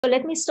So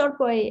let me start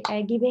by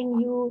giving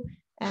you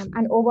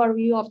an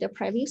overview of the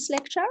previous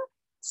lecture.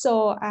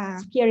 So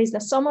here is the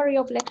summary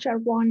of lecture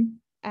 1,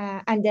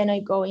 and then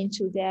I go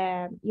into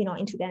the,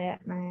 into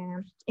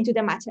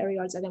the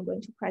materials that I'm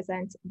going to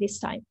present this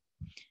time.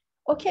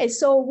 Okay,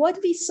 so what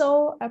we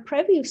saw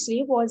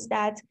previously was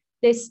that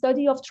the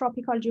study of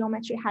tropical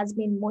geometry has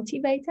been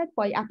motivated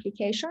by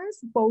applications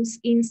both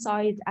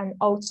inside and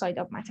outside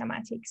of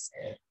mathematics.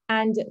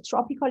 And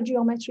tropical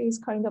geometry is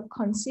kind of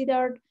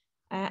considered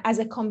as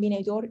a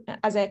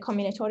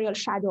combinatorial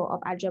shadow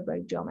of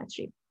algebraic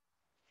geometry.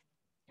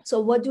 So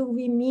what do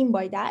we mean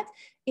by that?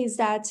 Is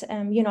that,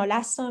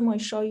 last time I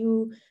showed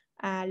you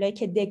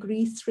like a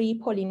degree 3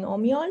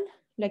 polynomial,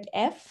 like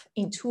f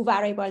in 2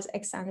 variables,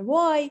 x and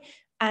y.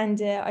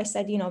 And I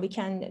said, we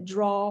can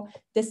draw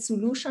the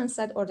solution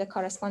set or the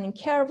corresponding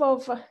curve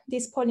of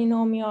this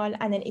polynomial.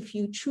 And then if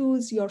you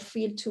choose your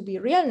field to be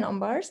real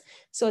numbers,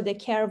 so the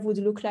curve would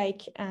look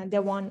like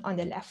the one on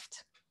the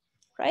left,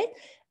 right?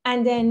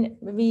 And then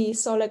we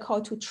saw like how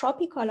to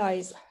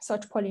tropicalize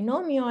such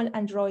polynomial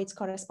and draw its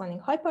corresponding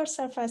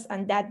hypersurface.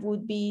 And that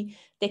would be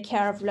the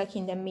curve like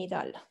in the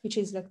middle, which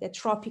is like the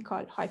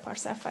tropical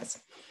hypersurface.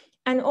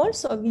 And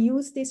also we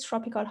use this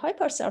tropical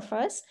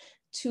hypersurface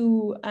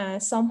to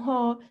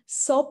somehow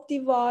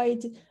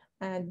subdivide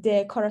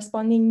the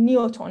corresponding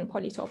Newton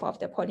polytope of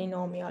the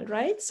polynomial,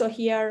 right? So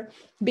here,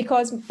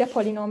 because the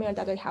polynomial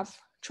that I have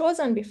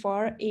chosen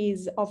before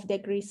is of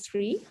degree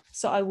 3,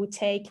 so I would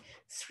take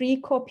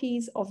 3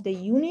 copies of the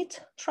unit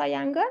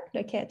triangle,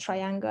 like a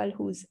triangle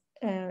whose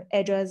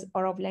edges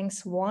are of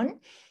length 1,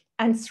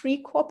 and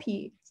 3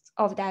 copies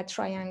of that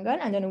triangle,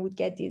 and then I would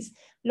get this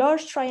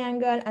large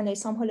triangle, and I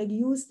somehow like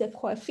use the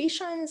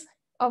coefficients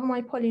of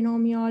my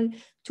polynomial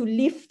to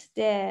lift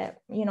the,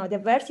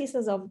 the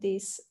vertices of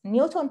this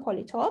Newton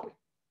polytope,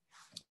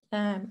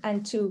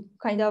 and to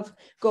kind of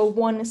go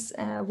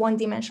one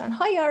dimension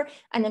higher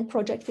and then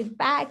project it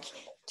back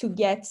to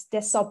get the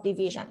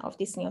subdivision of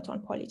this Newton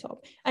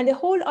polytope. And the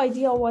whole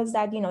idea was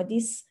that,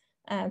 this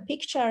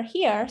picture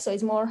here, so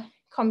it's more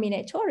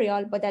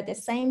combinatorial, but at the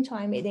same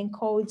time, it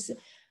encodes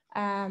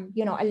a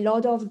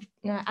lot of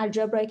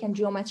algebraic and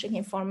geometric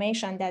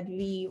information that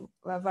we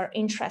were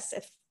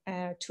interested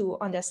to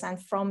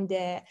understand from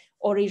the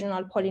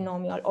original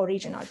polynomial,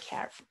 original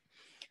curve.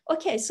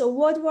 Okay, so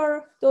what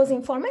were those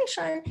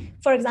information?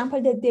 For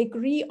example, the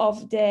degree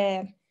of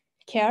the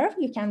curve,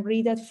 you can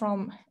read it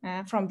from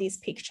these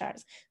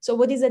pictures. So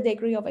what is the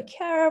degree of a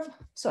curve?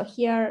 So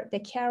here the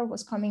curve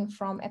was coming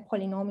from a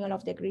polynomial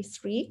of degree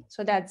 3.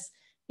 So that's,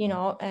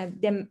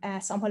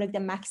 somehow like the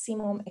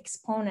maximum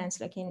exponents,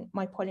 like in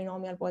my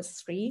polynomial was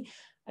 3.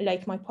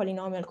 Like my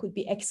polynomial could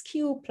be x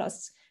cubed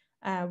plus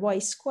y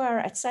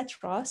squared,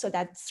 etc. So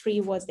that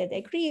 3 was the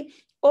degree.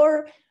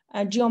 Or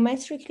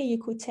geometrically, you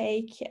could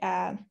take,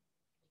 a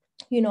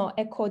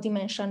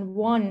codimension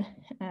 1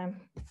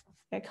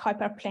 like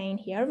hyperplane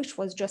here, which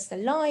was just a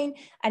line,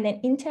 and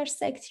then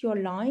intersect your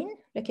line,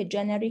 like a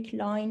generic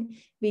line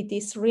with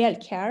this real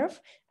curve.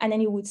 And then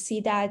you would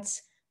see that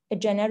a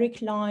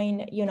generic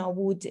line,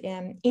 would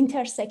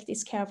intersect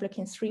this curve like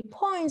in 3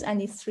 points, and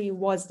this 3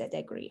 was the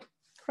degree,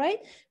 right?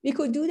 We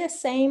could do the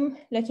same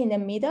like in the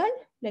middle,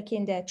 like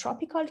in the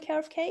tropical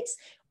curve case,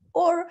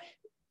 or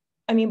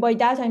by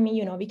that,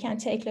 we can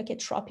take like a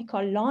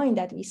tropical line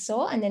that we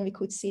saw, and then we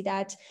could see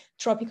that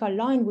tropical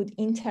line would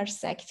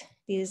intersect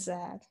this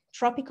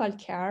tropical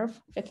curve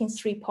like in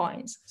 3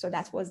 points. So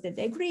that was the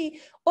degree.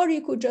 Or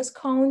you could just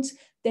count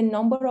the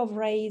number of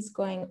rays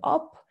going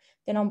up,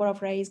 the number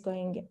of rays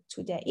going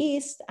to the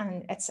east,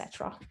 and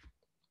etc.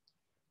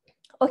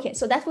 Okay,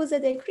 so that was the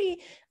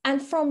degree.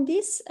 And from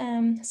this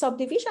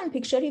subdivision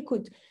picture, you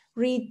could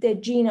read the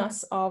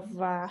genus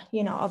of,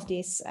 of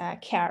this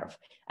curve.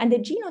 And the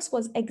genus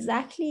was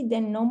exactly the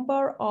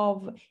number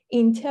of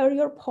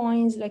interior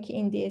points like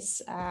in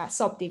this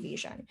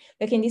subdivision.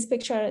 Like in this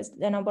picture,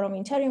 the number of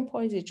interior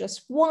points is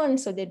just 1,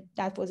 so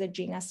that was a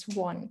genus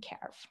 1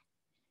 curve.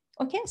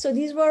 Okay, so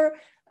these were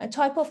a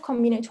type of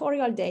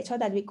combinatorial data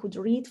that we could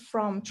read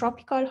from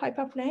tropical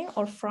hyperplane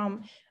or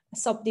from a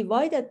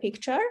subdivided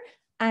picture,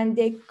 and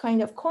they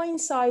kind of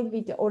coincide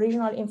with the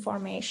original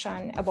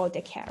information about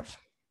the curve.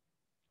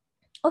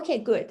 Okay,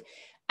 good.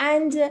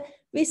 And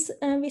we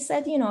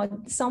said,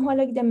 somehow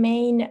like the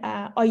main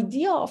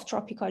idea of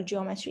tropical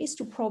geometry is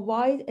to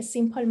provide a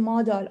simple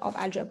model of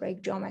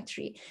algebraic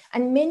geometry.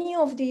 And many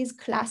of these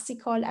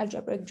classical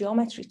algebraic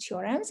geometry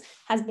theorems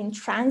has been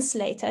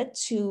translated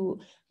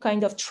to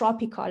kind of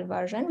tropical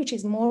version, which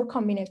is more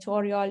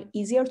combinatorial,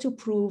 easier to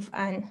prove,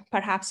 and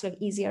perhaps like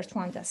easier to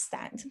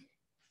understand.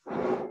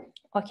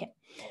 Okay,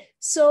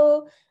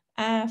 so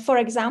for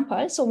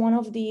example, so one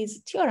of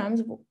these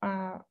theorems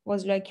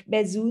was like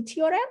Bezout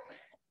theorem.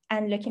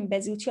 And like in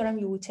Bezout theorem,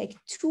 you would take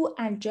 2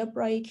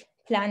 algebraic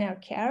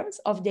planar curves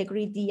of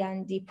degree d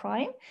and d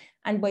prime.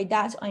 And by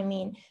that, I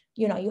mean,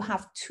 you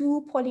have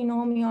 2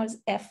 polynomials,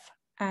 f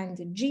and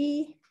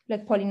g.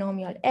 Like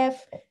polynomial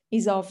f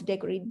is of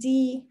degree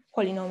d,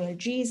 polynomial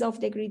g is of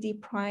degree d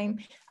prime.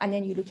 And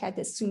then you look at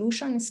the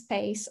solution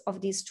space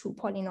of these 2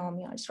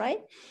 polynomials,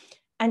 right?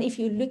 And if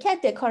you look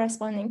at the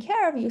corresponding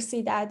curve, you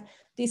see that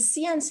this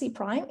C and C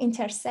prime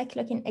intersect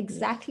like in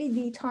exactly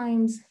D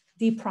times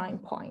D prime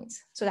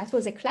points. So that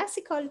was a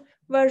classical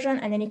version,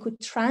 and then you could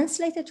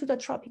translate it to the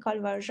tropical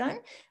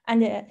version.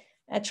 And the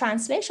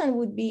translation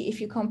would be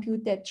if you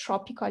compute the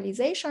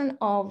tropicalization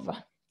of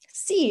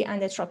C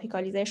and the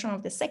tropicalization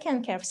of the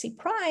second curve C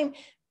prime,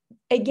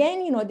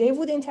 again, you know, they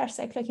would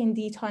intersect like in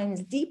D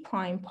times D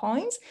prime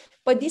points,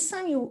 but this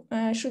time you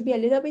should be a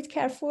little bit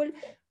careful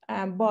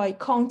by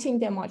counting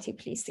the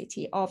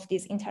multiplicity of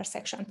these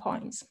intersection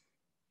points.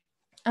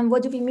 And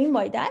what do we mean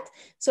by that?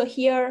 So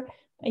here,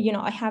 you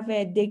know, I have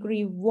a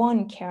degree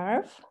 1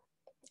 curve,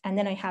 and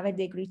then I have a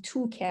degree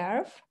 2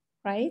 curve,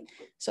 right?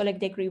 So like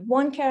degree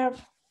 1 curve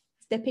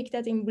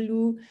depicted in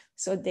blue,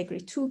 so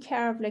degree 2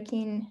 curve like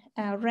in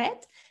red,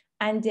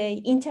 and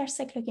they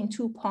intersect like in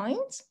 2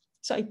 points.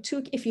 So I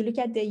took, if you look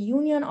at the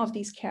union of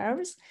these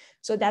curves,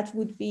 so that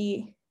would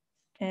be,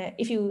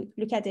 if you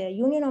look at the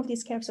union of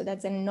these curves, so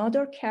that's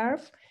another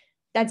curve,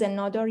 that's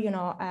another, you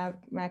know,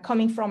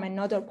 coming from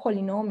another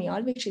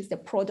polynomial, which is the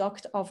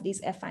product of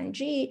this f and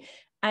g.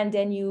 And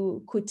then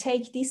you could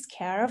take this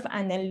curve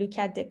and then look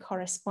at the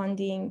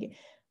corresponding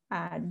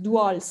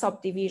dual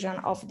subdivision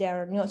of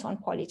their Newton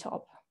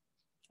polytope.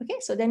 Okay,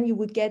 so then you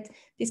would get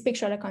this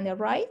picture like on the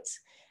right.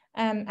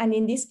 And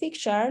in this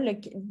picture,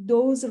 like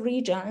those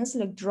regions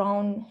like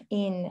drawn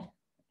in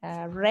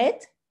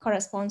red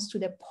corresponds to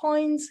the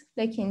points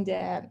like in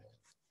the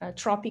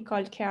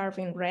tropical curve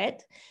in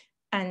red,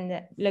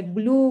 and like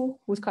blue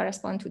would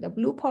correspond to the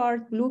blue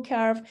part, blue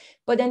curve.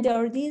 But then there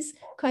are these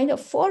kind of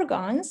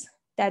foregons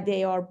that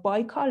they are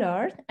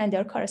bicolored and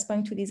they're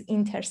corresponding to these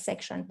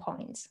intersection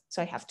points.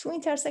 So I have 2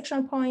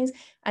 intersection points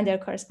and they're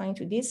corresponding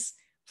to this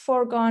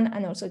foregon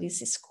and also this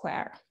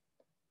square.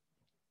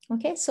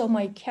 Okay, so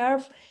my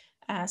curve,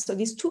 so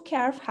these 2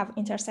 curves have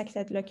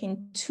intersected like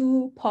in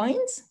 2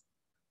 points,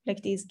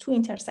 like these 2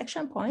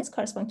 intersection points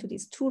correspond to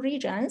these 2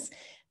 regions.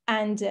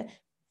 And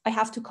I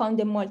have to count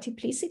the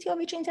multiplicity of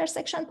each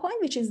intersection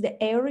point, which is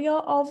the area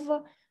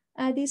of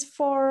these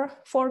 4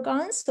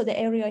 foregons. So the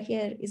area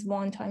here is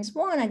 1 times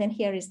 1, and then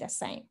here is the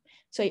same.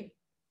 So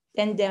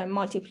then the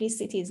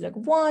multiplicity is like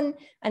 1,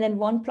 and then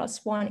 1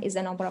 plus 1 is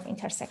the number of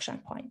intersection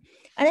points.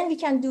 And then we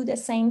can do the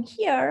same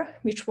here,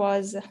 which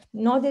was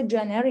not a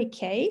generic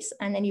case.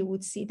 And then you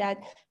would see that,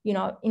 you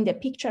know, in the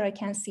picture, I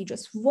can see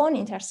just 1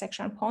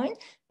 intersection point.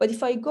 But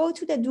if I go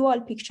to the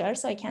dual picture,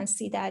 so I can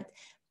see that,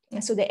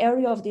 so the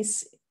area of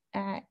this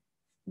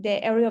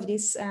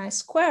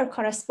square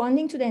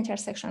corresponding to the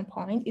intersection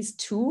point is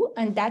 2,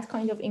 and that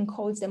kind of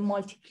encodes the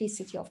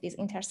multiplicity of this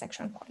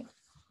intersection point.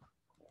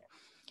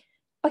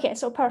 Okay,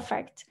 so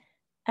perfect.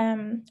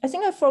 I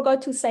think I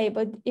forgot to say,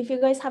 but if you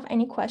guys have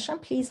any question,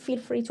 please feel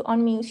free to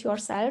unmute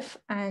yourself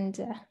and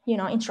you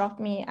know, interrupt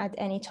me at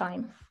any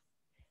time.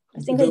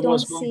 I think there I don't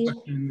was see. one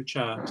question in the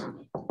chat.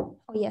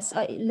 Oh yes,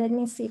 let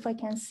me see if I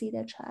can see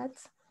the chat.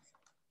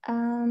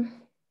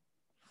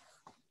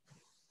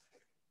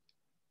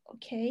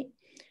 Okay.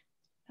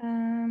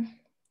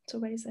 So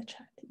where is the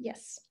chat?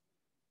 Yes.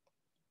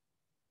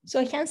 So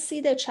I can see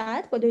the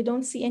chat, but I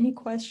don't see any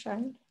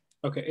question.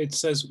 Okay, it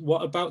says,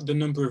 what about the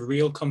number of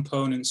real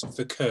components of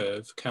the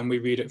curve? Can we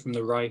read it from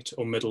the right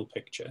or middle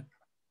picture?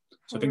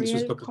 So I think this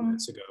was a couple of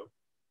minutes ago.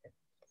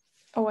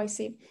 Oh, I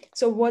see.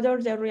 So what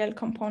are the real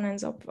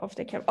components of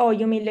the curve? Oh,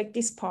 you mean like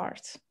this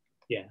part?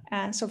 Yeah.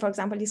 So for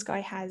example, this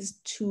guy has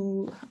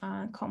 2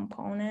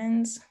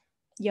 components.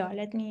 Yeah,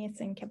 let me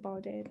think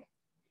about it.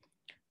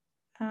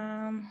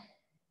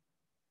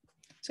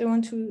 So I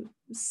want to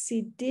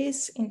see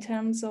this in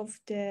terms of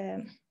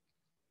the,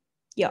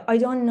 yeah, I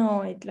don't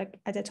know it like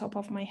at the top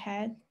of my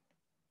head.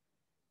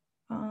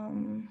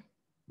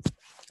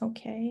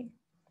 Okay.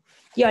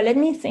 Yeah, let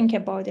me think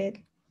about it.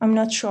 I'm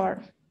not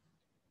sure.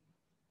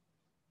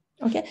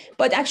 Okay,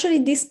 but actually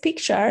this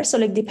picture, so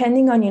like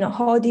depending on, you know,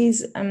 how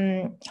these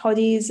kind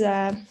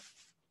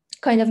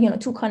of, you know,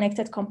 2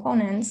 connected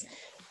components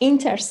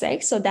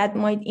intersect, so that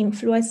might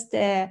influence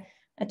the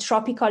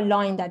tropical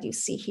line that you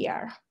see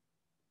here,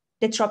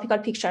 the tropical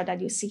picture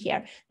that you see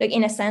here, like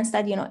in a sense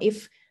that, you know,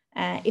 if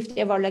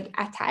they were like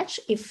attached,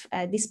 if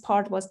this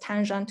part was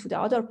tangent to the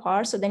other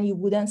part, so then you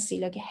wouldn't see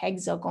like a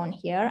hexagon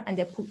here and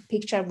the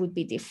picture would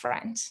be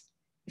different.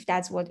 If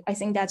that's what, I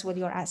think that's what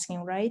you're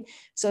asking, right?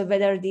 So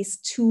whether these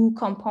 2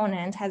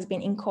 components has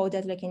been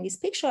encoded like in this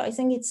picture, I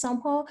think it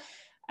somehow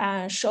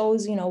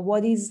shows, you know,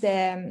 what is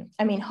the,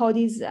 I mean, how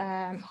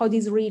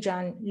this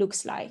region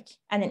looks like.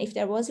 And then if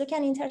there was like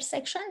an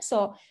intersection,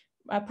 so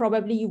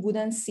probably you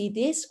wouldn't see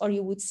this, or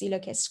you would see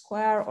like a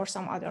square or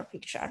some other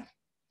picture.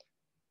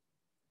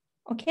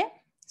 Okay,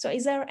 so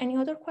is there any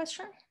other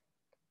question?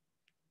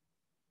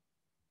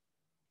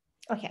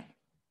 Okay.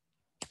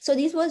 So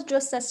this was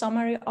just a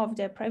summary of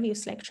the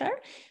previous lecture.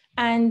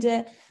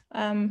 And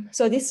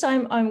so this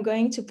time I'm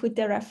going to put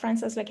the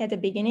references like at the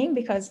beginning,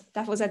 because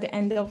that was at the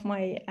end of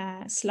my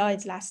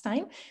slides last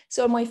time.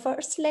 So my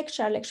first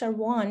lecture, lecture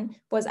 1,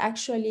 was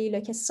actually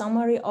like a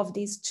summary of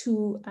these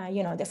 2,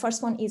 you know, the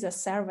first one is a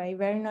survey,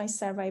 very nice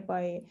survey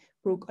by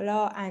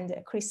Brugula and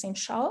Christine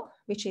Shaw,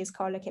 which is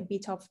called like a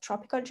bit of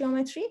tropical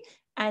geometry.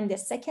 And the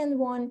second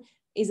one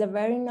is a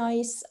very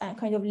nice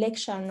kind of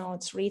lecture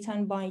notes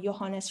written by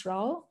Johannes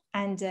Rau.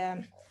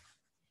 And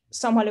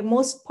somehow the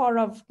most part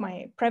of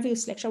my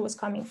previous lecture was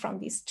coming from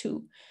these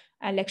two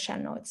lecture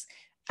notes.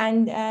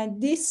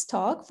 And this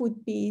talk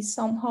would be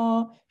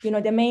somehow,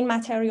 the main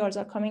materials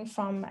are coming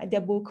from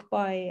the book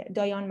by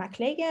Diane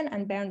McLagan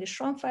and Bernd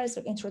Schrompfers,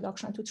 like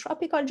Introduction to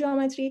Tropical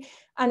Geometry.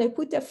 And I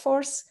put the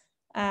first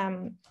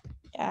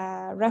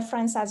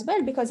reference as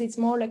well, because it's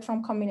more like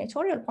from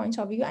combinatorial point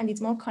of view, and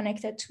it's more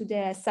connected to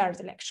the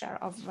third lecture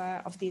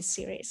of this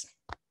series.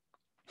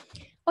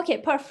 Okay,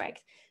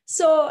 perfect.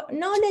 So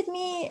now let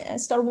me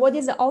start. What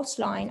is the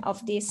outline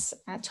of this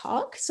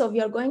talk? So we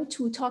are going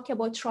to talk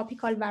about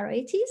tropical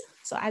varieties.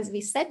 So as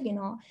we said,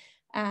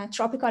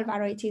 tropical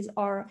varieties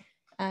are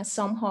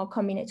somehow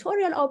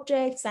combinatorial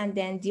objects. And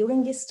then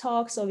during this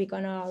talk, so we're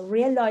gonna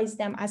realize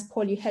them as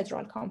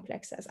polyhedral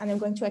complexes. And I'm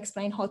going to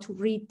explain how to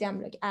read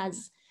them like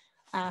as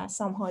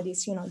somehow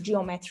these,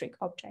 geometric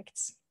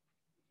objects.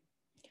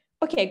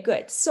 Okay,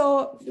 good.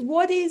 So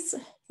what is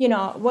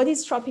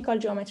tropical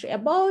geometry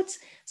about?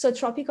 So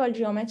tropical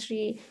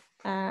geometry,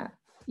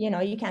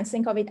 you can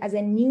think of it as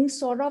a new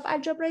sort of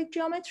algebraic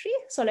geometry.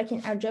 So like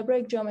in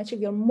algebraic geometry,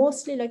 we are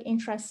mostly like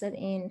interested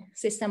in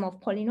system of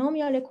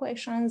polynomial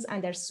equations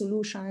and their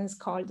solutions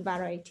called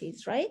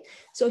varieties, right?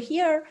 So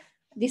here,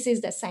 this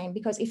is the same,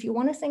 because if you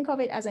want to think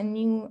of it as a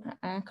new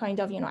kind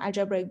of,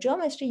 algebraic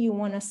geometry, you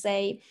want to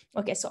say,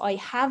 okay, so I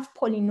have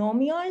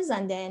polynomials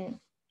and then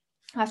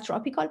have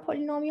tropical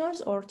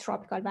polynomials or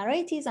tropical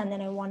varieties, and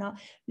then I want to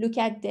look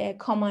at the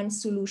common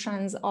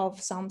solutions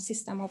of some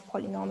system of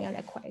polynomial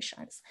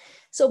equations.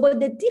 So, but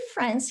the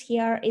difference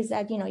here is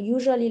that,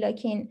 usually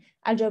like in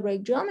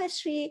algebraic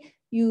geometry,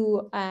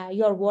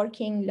 you're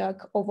working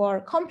like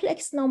over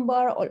complex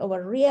number or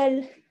over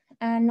real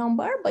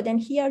number, but then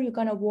here you're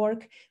going to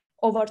work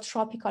over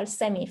tropical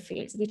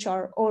semi-fields, which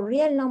are all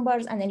real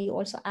numbers, and then you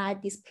also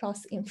add this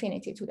plus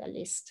infinity to the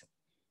list.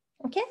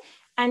 Okay,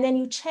 and then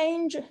you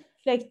change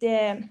like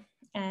the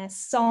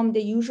sum,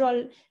 the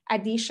usual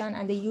addition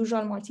and the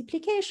usual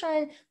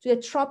multiplication to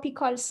the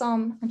tropical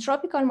sum and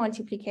tropical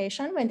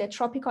multiplication, when the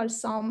tropical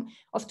sum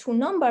of two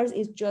numbers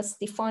is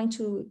just defined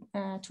to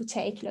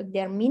take like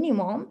their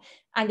minimum,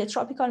 and the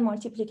tropical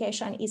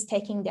multiplication is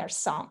taking their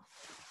sum.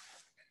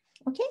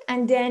 Okay,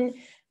 and then,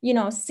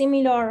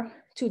 similar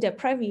to the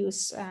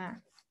previous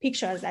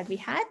pictures that we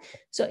had.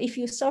 So if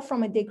you start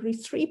from a degree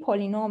 3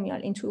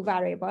 polynomial in two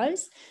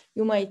variables,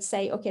 you might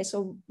say, okay,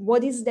 so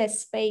what is the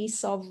space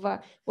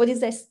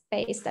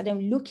that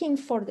I'm looking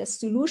for the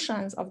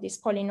solutions of this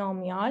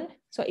polynomial?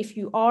 So if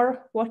you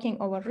are working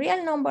over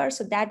real numbers,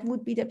 so that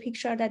would be the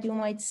picture that you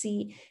might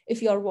see.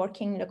 If you are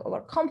working like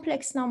over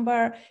complex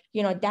number,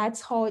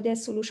 that's how the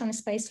solution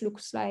space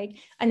looks like.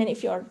 And then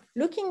if you're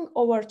looking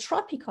over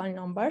tropical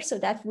numbers, so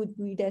that would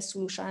be the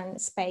solution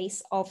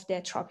space of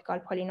the tropical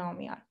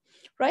polynomial.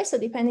 Right, so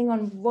depending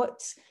on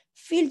what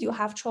field you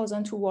have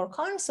chosen to work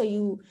on, so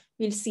you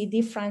will see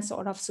different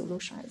sort of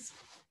solutions.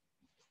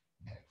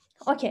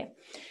 Okay,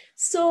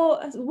 so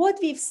what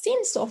we've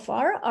seen so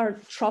far are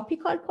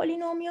tropical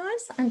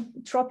polynomials,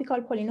 and tropical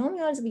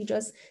polynomials, we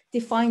just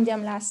defined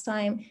them last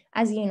time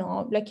as,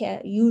 like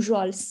a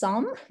usual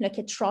sum, like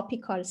a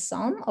tropical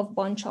sum of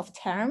bunch of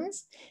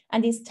terms.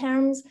 And these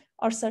terms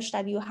are such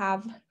that you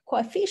have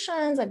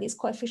coefficients, and these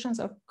coefficients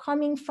are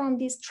coming from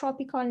these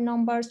tropical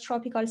numbers,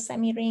 tropical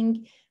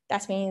semi-ring.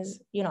 That means,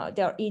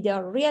 they're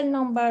either real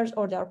numbers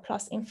or they're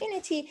plus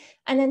infinity.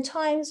 And then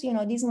times,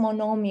 these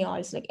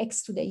monomials like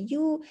x to the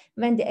u,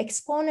 when the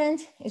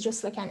exponent is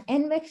just like an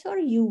n vector,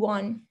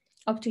 u1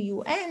 up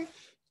to un,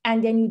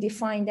 and then you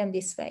define them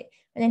this way.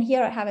 And then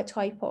here I have a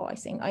typo, I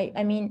think.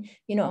 I mean,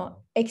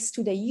 x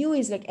to the u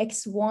is like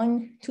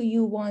x1 to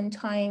u1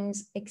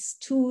 times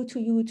x2 to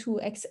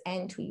u2,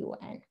 xn to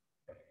un.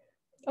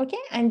 Okay,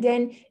 and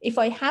then if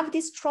I have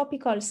this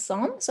tropical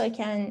sum, so I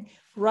can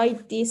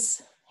write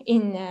this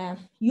in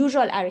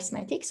usual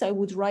arithmetic. So I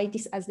would write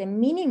this as the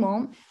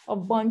minimum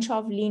of bunch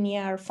of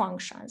linear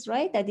functions,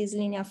 right? That these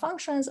linear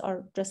functions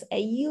are just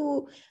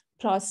au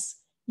plus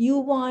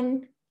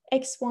u1,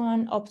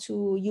 x1 up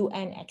to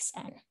un,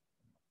 xn.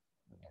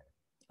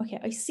 Okay,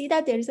 I see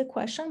that there is a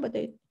question, but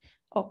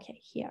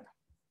okay, here.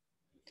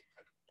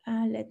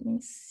 Let me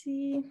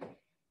see.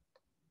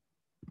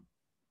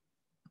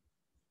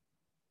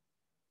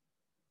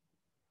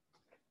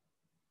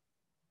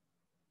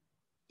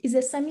 Is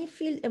a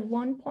semi-field a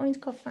one-point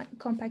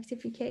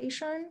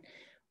compactification,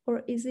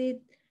 or is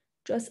it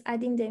just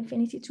adding the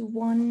infinity to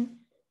one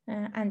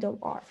and of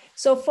R?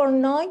 So for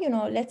now,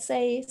 let's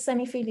say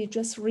semi-field is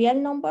just real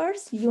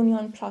numbers,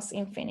 union plus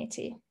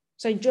infinity.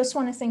 So I just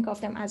want to think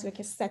of them as like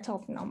a set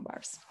of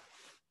numbers.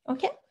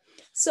 Okay.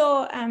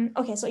 So,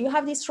 so you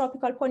have this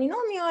tropical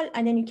polynomial,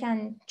 and then you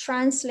can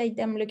translate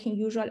them looking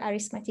usual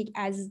arithmetic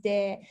as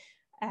the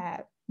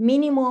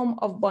minimum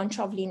of bunch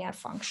of linear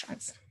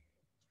functions.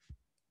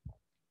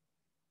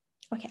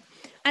 Okay,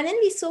 And then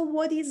we saw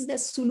what is the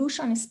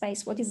solution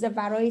space, what is the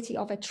variety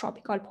of a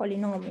tropical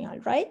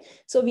polynomial, right?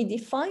 So we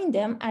define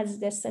them as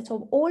the set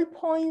of all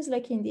points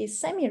like in this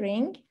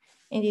semi-ring,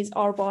 in this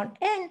R bar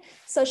n,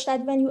 such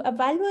that when you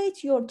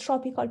evaluate your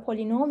tropical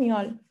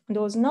polynomial,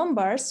 those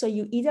numbers, so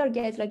you either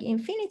get like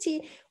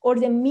infinity or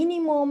the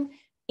minimum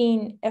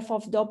in f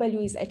of w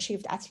is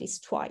achieved at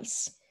least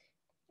twice.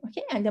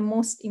 Okay, and the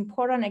most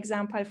important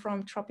example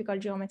from tropical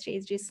geometry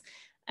is this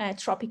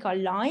tropical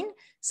line.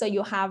 So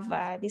you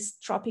have this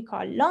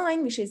tropical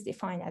line, which is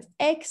defined as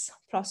x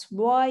plus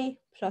y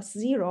plus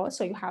 0.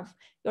 So you have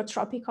your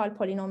tropical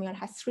polynomial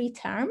has 3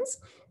 terms,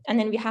 and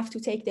then we have to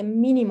take the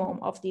minimum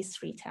of these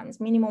 3 terms,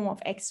 minimum of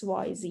x,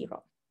 y,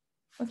 0.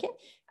 Okay,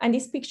 and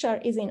this picture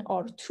is in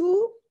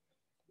R2.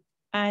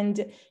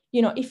 And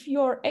you know, if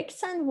your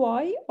x and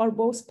y are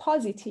both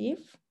positive,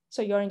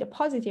 so you're in the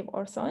positive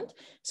orthont,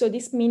 so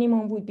this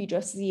minimum would be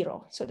just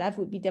 0. So that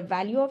would be the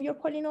value of your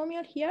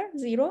polynomial here,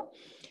 0.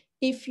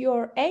 If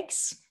your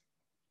x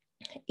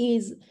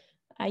is,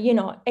 you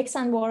know, x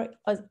and y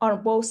are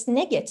both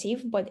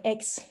negative, but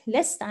x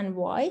less than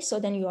y, so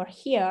then you are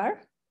here,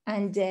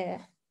 and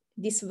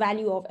this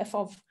value of f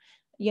of,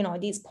 you know,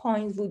 these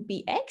points would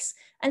be x.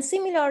 And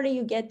similarly,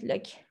 you get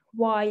like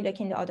y like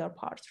in the other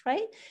part,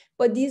 right?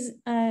 But these,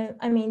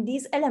 I mean,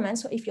 these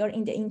elements, so if you're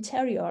in the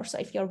interior, so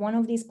if you're one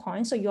of these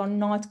points, so you're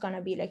not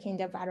gonna be like in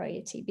the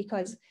variety,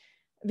 because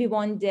we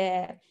want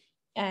the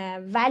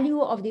value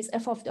of this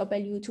f of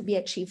w to be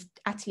achieved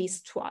at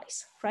least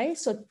twice, right?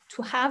 So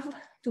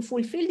to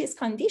fulfill these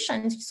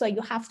conditions, so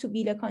you have to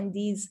be like on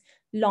these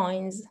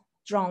lines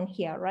drawn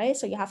here, right?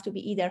 So you have to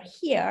be either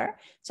here,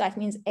 so that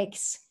means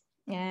x,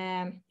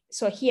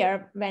 so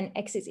here when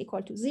x is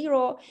equal to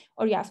 0,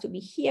 or you have to be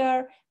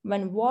here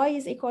when y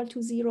is equal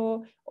to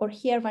 0, or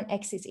here when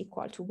x is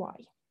equal to y.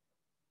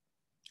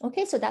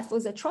 Okay, so that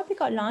was a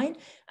tropical line.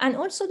 And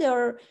also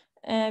there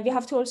are, we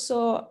have to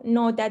also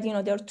know that, you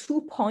know, there are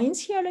 2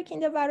 points here like in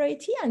the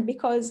variety. And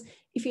because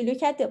if you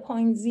look at the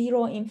point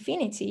 0,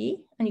 infinity,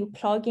 and you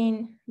plug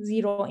in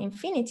 0,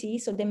 infinity,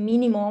 so the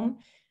minimum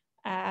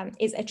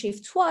is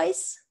achieved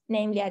twice,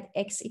 namely at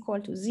x equal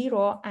to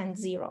 0 and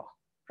 0.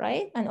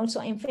 Right? And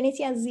also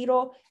infinity and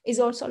 0 is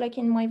also like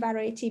in my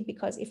variety,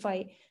 because if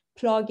I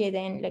plug it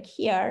in like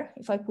here,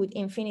 if I put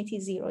infinity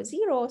 0,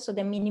 0, so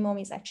the minimum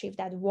is achieved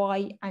at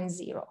y and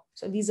 0.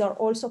 So these are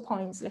also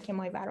points like in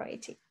my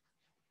variety.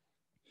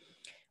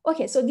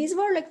 Okay, so these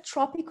were like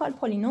tropical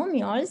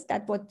polynomials,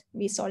 that what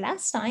we saw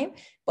last time.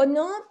 But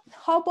now,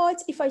 how about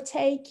if I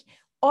take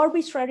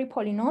arbitrary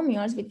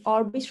polynomials with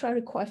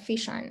arbitrary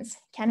coefficients?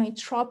 Can I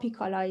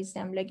tropicalize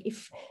them? Like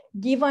if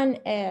given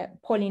a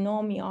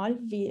polynomial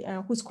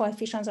whose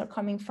coefficients are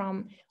coming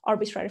from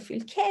arbitrary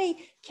field K,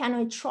 can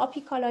I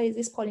tropicalize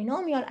this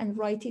polynomial and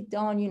write it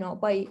down, you know,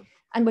 by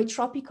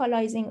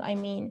tropicalizing, I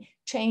mean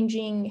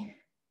changing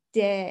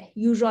the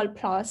usual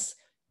plus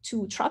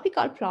to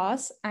tropical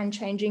plus and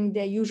changing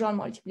the usual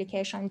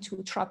multiplication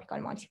to tropical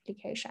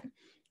multiplication,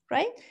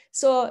 right?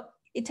 So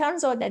it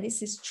turns out that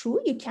this is true,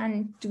 you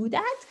can do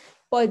that,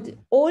 but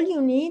all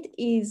you need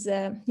is,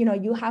 you know,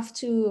 you have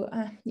to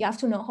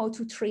know how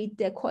to treat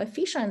the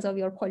coefficients of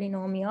your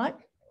polynomial.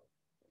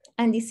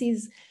 And this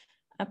is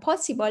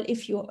possible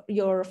if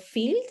your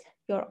field,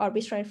 your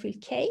arbitrary field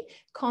K,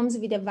 comes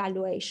with a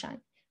valuation,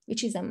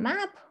 which is a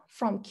map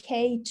from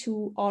K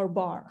to R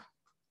bar.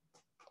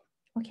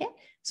 Okay,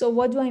 so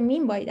what do I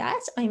mean by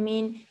that? I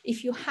mean,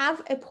 if you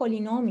have a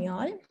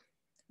polynomial,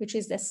 which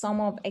is the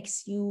sum of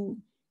xu,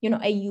 you know,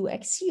 au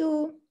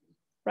xu,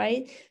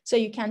 right? So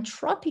you can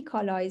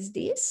tropicalize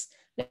this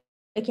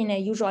like in a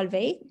usual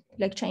way,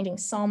 like changing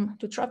sum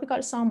to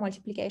tropical sum,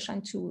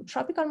 multiplication to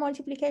tropical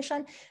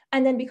multiplication.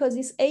 And then because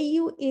this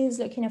au is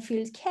like in a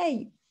field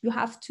K, you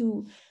have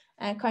to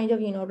kind of,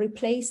 you know,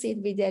 replace it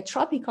with a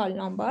tropical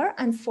number.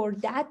 And for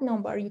that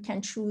number, you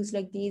can choose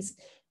like this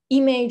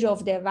image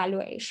of the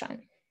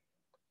valuation.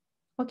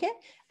 Okay,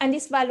 and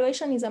this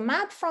valuation is a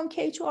map from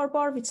K to R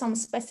bar with some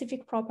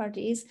specific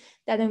properties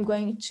that I'm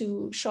going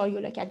to show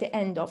you like at the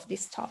end of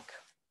this talk.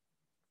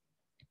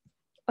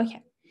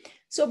 Okay,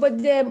 so but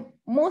the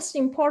most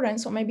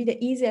important, so maybe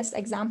the easiest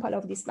example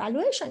of this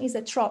valuation is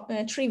a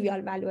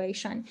trivial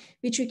valuation,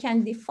 which you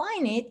can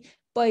define it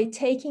by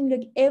taking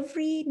like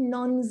every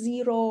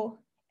non-zero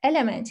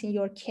element in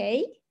your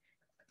K,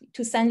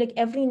 to send like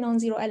every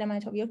non-zero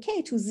element of your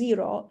K to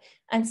 0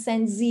 and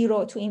send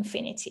 0 to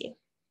infinity.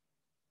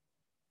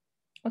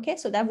 Okay,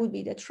 so that would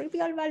be the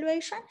trivial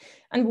valuation.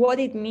 And what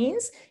it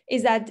means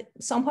is that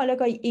somehow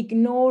like I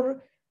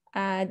ignore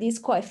these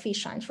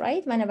coefficients,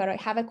 right? Whenever I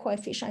have a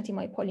coefficient in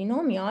my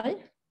polynomial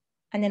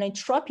and then I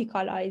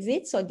tropicalize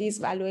it, so this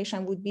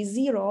valuation would be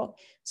 0.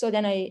 So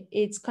then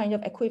it's kind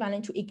of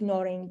equivalent to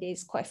ignoring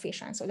these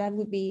coefficients. So that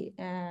would be,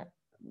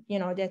 you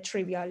know, the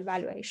trivial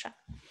valuation.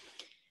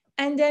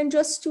 And then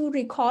just to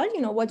recall,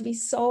 you know, what we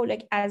saw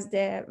like as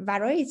the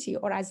variety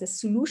or as the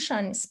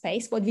solution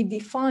space, what we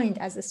defined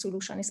as the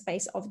solution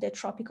space of the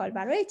tropical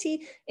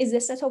variety is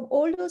the set of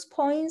all those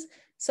points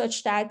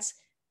such that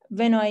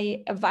when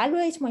I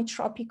evaluate my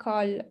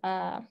tropical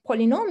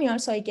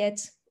polynomial, so I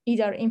get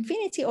either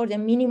infinity or the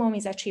minimum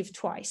is achieved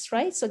twice,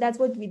 right? So that's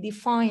what we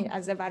define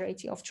as a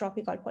variety of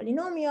tropical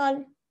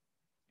polynomial.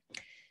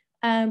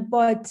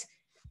 But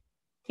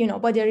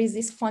there is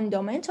this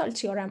fundamental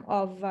theorem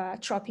of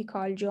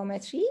tropical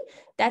geometry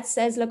that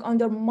says, like,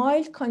 under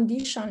mild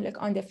condition,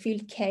 like on the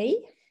field K,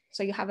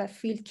 so you have a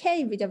field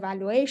K with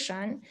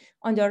evaluation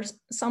under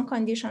some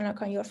condition,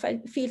 like on your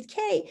field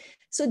K.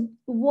 So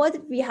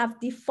what we have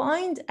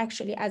defined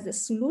actually as the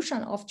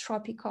solution of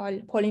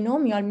tropical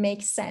polynomial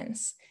makes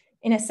sense,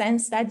 in a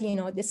sense that,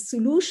 the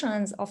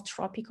solutions of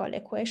tropical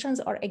equations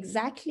are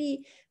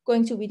exactly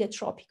going to be the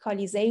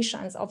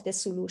tropicalizations of the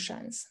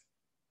solutions.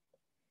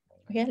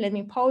 Okay, let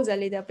me pause a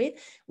little bit.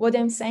 What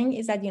I'm saying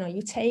is that,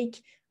 you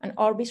take an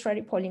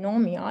arbitrary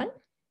polynomial,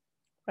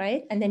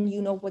 right? And then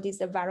what is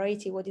the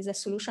variety, what is the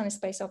solution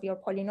space of your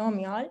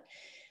polynomial,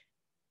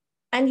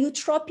 and you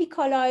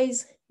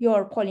tropicalize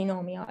your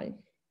polynomial.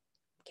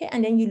 Okay,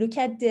 and then you look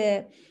at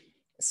the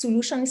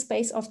solution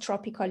space of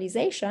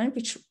tropicalization,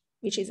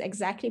 which is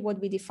exactly what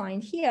we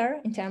defined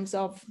here in terms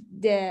of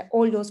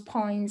all those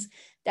points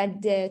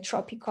that the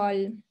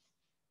tropical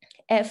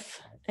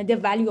F, the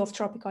value of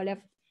tropical F,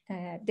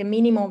 the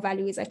minimum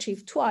value is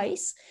achieved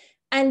twice.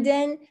 And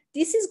then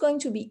this is going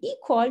to be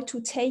equal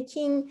to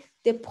taking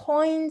the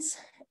points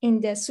in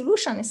the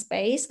solution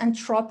space and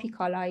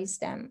tropicalize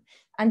them.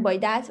 And by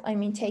that, I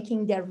mean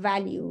taking their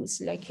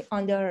values like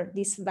under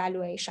this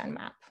valuation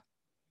map.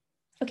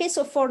 Okay,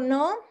 so for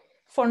now,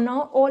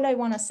 all I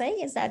want to say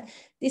is that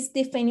this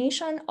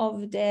definition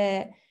of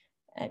the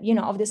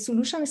of the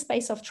solution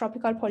space of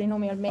tropical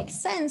polynomial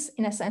makes sense,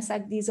 in a sense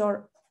that these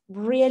are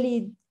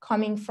really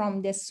coming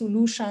from the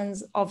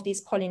solutions of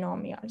these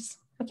polynomials.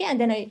 Okay, and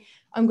then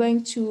I'm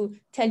going to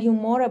tell you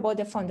more about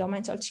the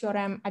fundamental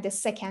theorem at the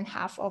second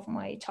half of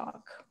my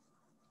talk.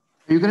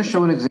 Are you going to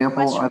show an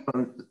example?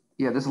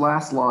 Yeah, this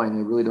last line,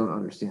 I really don't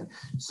understand.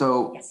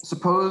 So yes.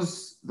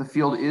 Suppose the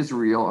field is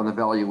real and the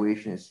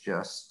valuation is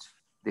just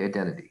the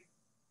identity.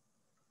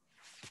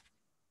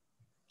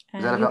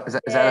 Is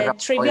that a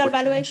trivial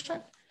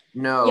valuation?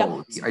 No,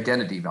 yeah. The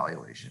identity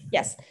valuation.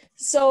 Yes.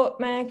 So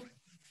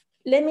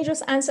let me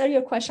just answer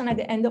your question at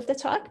the end of the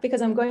talk,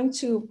 because I'm going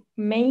to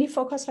mainly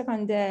focus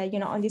on the,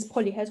 on this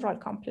polyhedral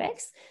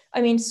complex.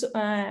 I mean,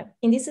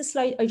 in this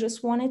slide, I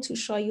just wanted to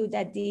show you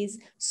that these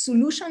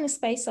solution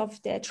space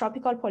of the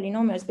tropical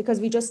polynomials,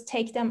 because we just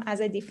take them as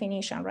a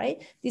definition,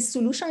 right? This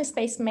solution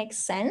space makes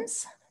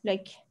sense,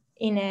 like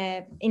in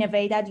a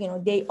way that,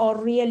 they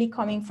are really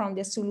coming from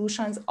the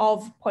solutions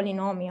of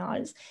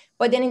polynomials.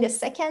 But then in the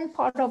second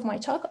part of my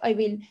talk, I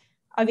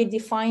will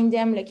define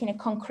them like in a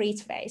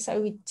concrete way. So I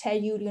will tell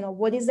you,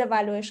 what is the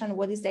valuation,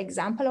 what is the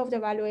example of the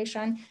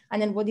valuation,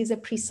 and then what is a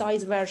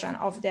precise version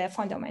of the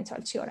fundamental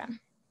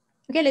theorem.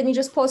 Okay, let me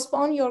just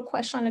postpone your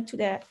question to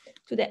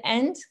the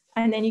end,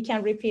 and then you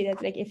can repeat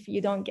it like if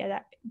you don't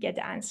get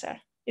the answer.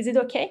 Is it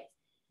okay?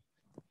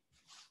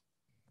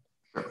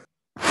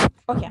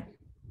 Okay.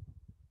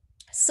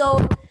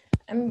 So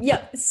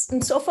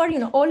so far,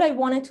 all I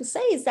wanted to say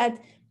is that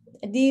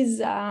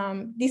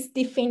this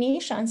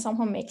definition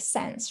somehow makes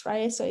sense,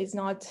 right? So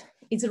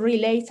it's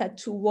related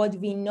to what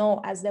we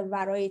know as the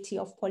variety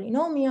of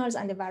polynomials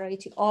and the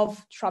variety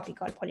of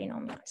tropical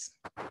polynomials.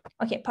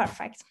 Okay,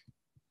 perfect.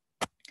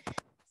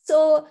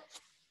 So,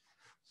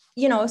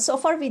 so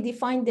far we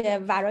defined the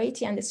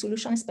variety and the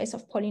solution space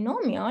of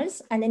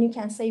polynomials, and then you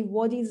can say,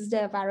 what is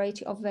the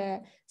variety of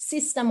a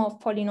system of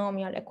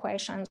polynomial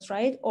equations,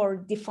 right? Or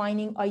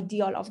defining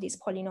ideal of these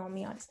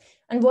polynomials.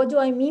 And what do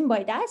I mean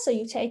by that? So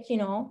you take,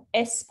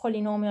 S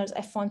polynomials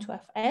F1 to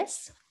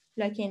Fs,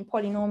 like in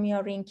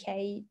polynomial ring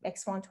K,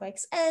 X1 to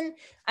Xn,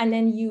 and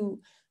then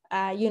you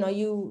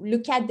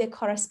look at the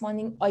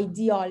corresponding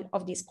ideal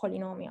of these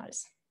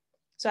polynomials.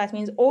 So that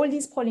means all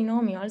these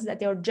polynomials that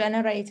they are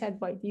generated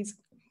by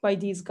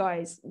these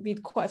guys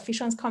with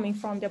coefficients coming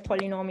from the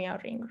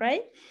polynomial ring,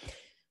 right?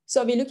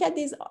 So we look at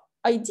this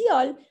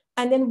ideal,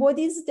 and then what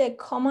is the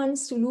common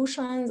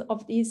solutions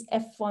of these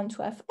F1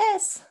 to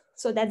Fs?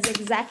 So that's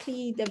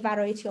exactly the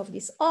variety of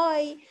this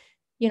I.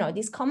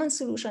 This common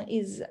solution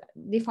is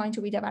defined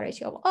to be the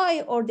variety of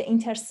I, or the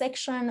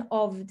intersection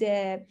of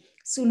the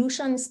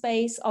solution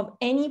space of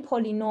any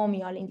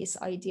polynomial in this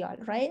ideal,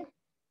 right?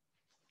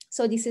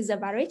 So this is a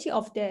variety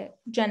of the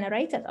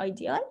generated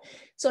ideal.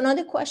 So now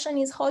the question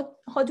is, how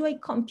do I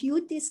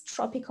compute this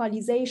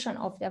tropicalization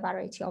of the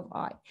variety of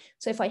I?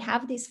 So if I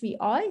have this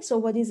VI, so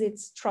what is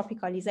its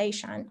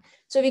tropicalization?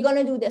 So we're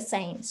gonna do the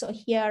same. So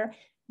here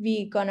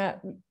we're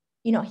gonna,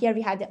 here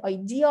we had the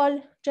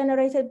ideal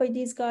generated by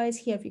these guys.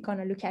 Here we're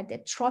gonna look at the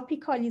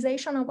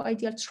tropicalization of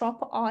ideal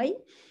trop I.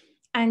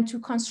 And to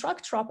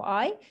construct trop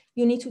I,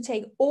 you need to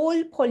take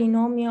all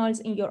polynomials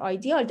in your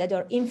ideal that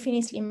are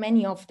infinitely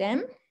many of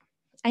them,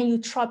 and you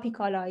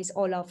tropicalize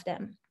all of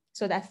them.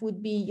 So that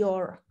would be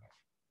your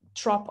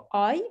trop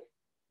I,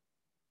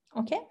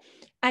 okay?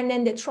 And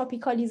then the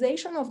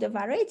tropicalization of the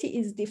variety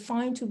is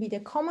defined to be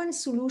the common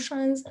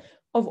solutions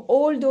of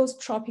all those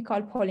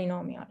tropical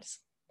polynomials.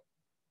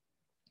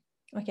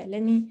 Okay,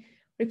 let me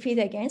repeat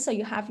again. So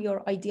you have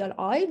your ideal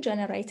I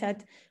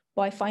generated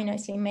by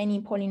finitely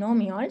many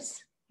polynomials.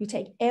 You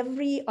take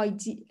every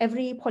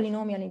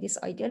polynomial in this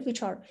ideal,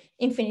 which are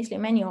infinitely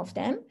many of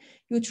them.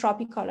 You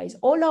tropicalize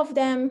all of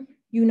them.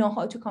 You know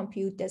how to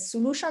compute the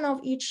solution of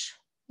each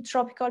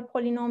tropical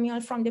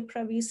polynomial from the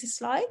previous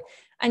slide,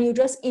 and you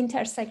just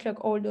intersect like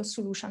all those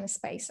solution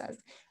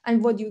spaces.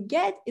 And what you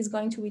get is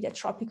going to be the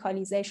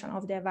tropicalization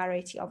of the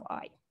variety of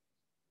I.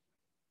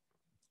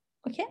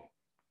 Okay.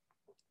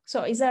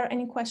 So is there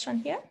any question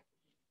here?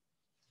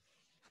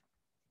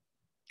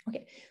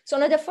 Okay, so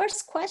now the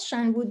first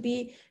question would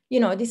be,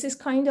 this is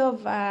kind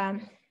of,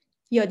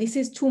 this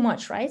is too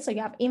much, right? So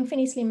you have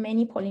infinitely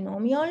many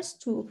polynomials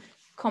to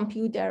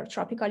compute their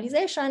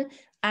tropicalization,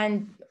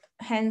 and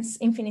hence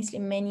infinitely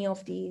many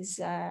of these,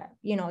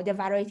 the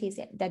varieties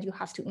that you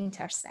have to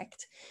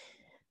intersect.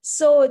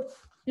 So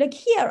like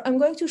here, I'm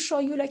going to show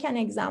you like an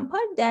example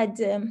that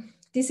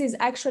this is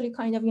actually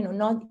kind of,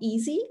 not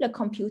easy, like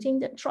computing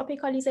the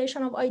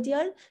tropicalization of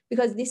ideal,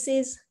 because this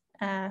is,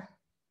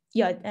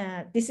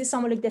 this is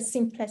some like the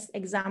simplest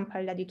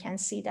example that you can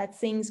see that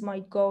things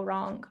might go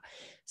wrong.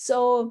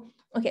 So,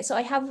 okay, so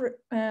I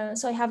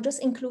have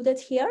just included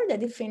here the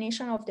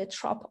definition of the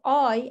trop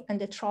I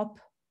and the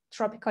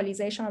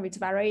tropicalization of its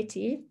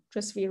variety,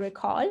 just we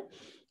recall.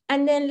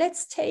 And then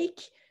let's take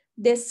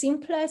the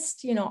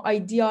simplest,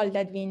 ideal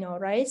that we know,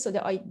 right? So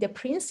the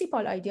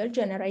principal ideal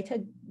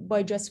generated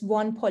by just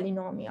one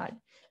polynomial.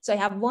 So I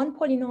have one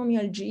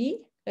polynomial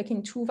G, like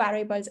in two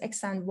variables,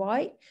 X and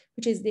Y,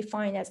 which is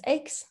defined as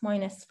X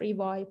minus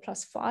 3Y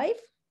plus 5.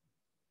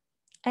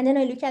 And then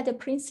I look at the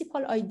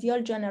principal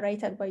ideal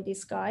generated by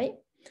this guy.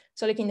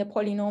 So like in the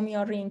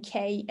polynomial ring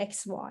K,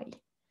 X, Y.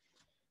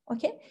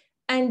 Okay.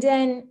 And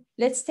then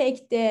let's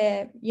take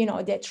the,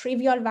 the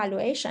trivial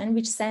valuation,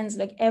 which sends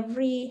like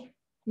every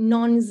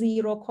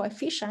non-zero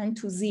coefficient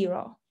to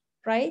 0,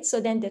 right? So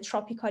then the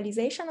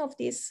tropicalization of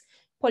this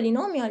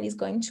polynomial is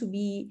going to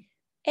be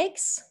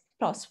X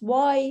plus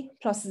Y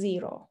plus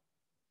 0,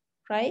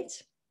 right?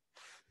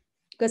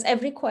 Because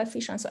every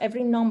coefficient, so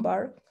every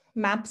number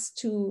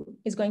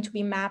is going to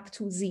be mapped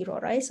to 0,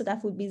 right? So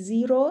that would be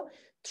 0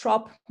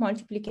 trop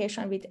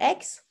multiplication with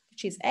X,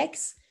 which is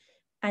X,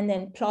 and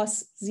then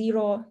plus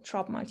 0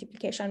 trop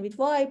multiplication with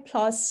Y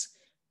plus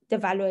the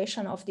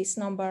valuation of this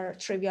number,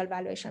 trivial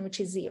valuation, which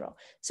is 0.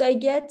 So I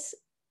get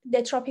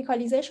the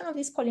tropicalization of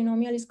this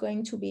polynomial is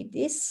going to be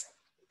this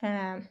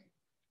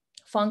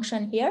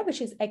function here, which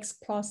is X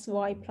plus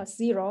Y plus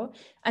 0.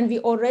 And we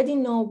already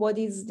know what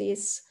is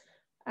this,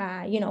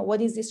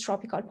 what is this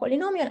tropical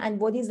polynomial and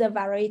what is the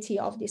variety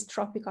of this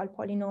tropical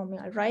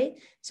polynomial, right?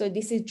 So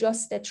this is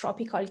just the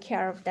tropical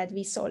curve that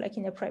we saw like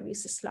in the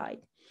previous slide.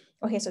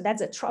 Okay, so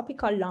that's a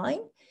tropical line.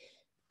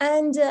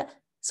 And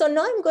so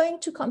now I'm going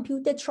to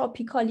compute the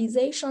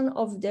tropicalization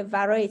of the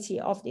variety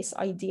of this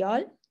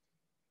ideal.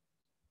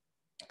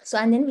 So,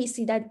 and then we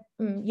see that,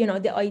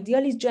 the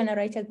ideal is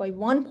generated by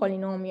one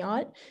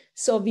polynomial.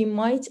 So we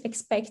might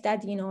expect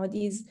that,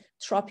 this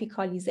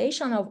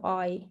tropicalization of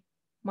I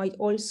might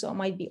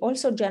be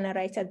also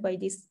generated by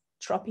this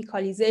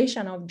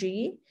tropicalization of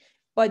G,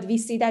 but we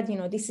see that,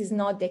 this is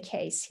not the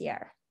case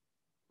here.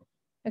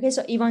 Okay,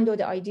 so even though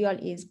the ideal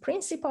is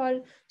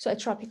principal, so a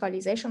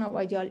tropicalization of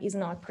ideal is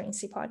not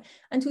principal.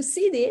 And to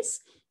see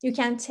this, you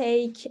can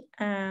take,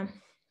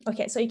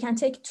 so you can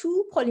take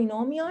two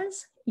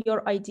polynomials,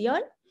 your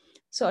ideal.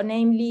 So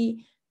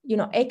namely,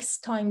 X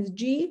times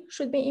G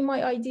should be in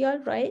my ideal,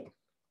 right?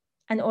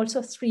 And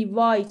also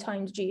 3Y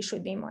times G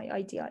should be my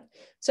ideal.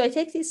 So I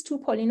take these two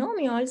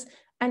polynomials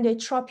and I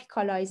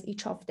tropicalize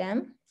each of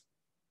them.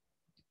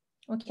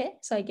 Okay,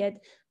 so I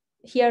get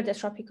here the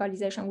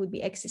tropicalization would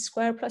be X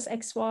squared plus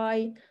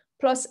XY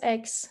plus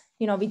X,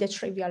 with the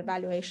trivial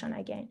valuation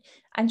again.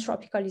 And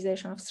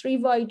tropicalization of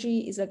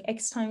 3YG is like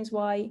X times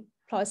Y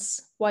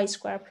plus Y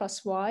squared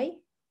plus Y,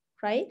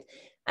 right?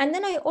 And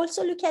then I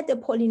also look at the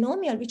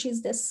polynomial, which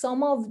is the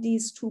sum of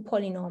these two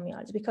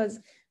polynomials, because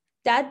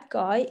that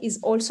guy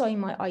is also in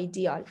my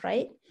ideal,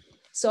 right?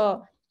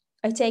 So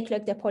I take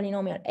like the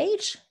polynomial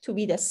H to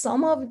be the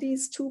sum of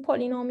these two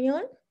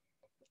polynomials.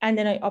 And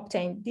then I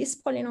obtain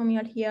this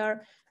polynomial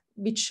here,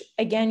 which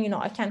again,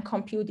 I can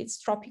compute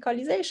its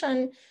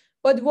tropicalization.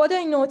 But what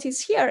I notice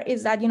here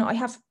is that, I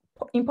have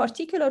in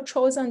particular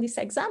chosen this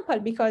example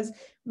because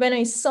when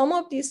I sum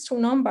up these two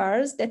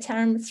numbers, the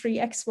term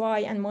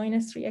 3xy and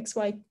minus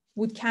 3xy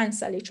would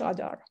cancel each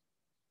other.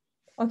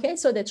 Okay,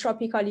 so the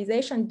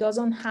tropicalization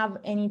doesn't have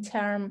any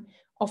term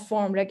of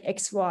form like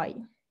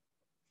xy.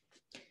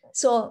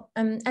 So,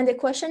 and the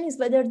question is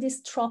whether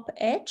this trop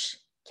H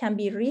can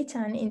be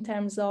written in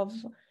terms of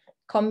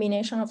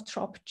combination of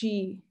trop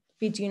G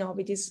with,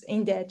 with this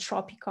in the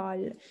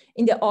tropical,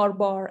 in the R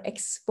bar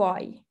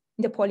XY,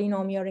 the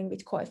polynomial ring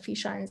with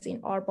coefficients in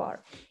R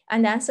bar.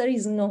 And the answer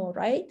is no,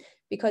 right?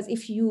 Because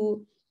if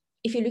you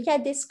look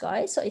at this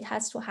guy, so it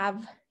has to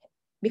have,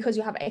 because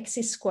you have X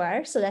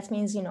squared, so that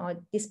means,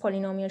 this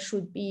polynomial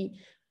should be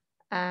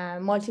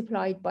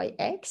multiplied by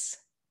X.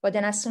 But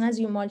then as soon as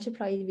you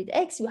multiply it with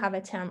X, you have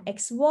a term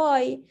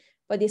XY,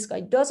 but this guy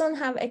doesn't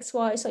have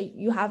xy, so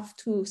you have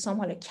to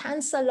somehow like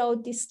cancel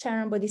out this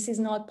term, but this is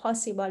not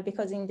possible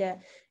because in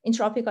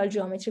tropical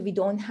geometry, we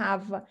don't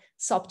have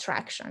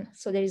subtraction.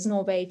 So there is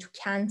no way to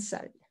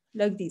cancel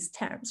like these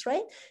terms,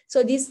 right?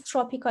 So this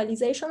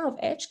tropicalization of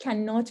H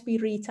cannot be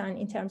written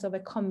in terms of a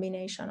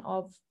combination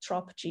of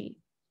trop G.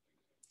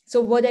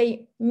 So what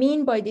I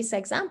mean by this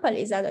example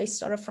is that I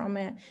started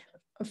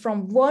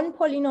from one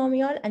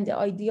polynomial and the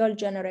ideal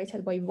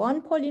generated by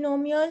one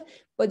polynomial,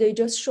 but I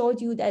just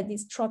showed you that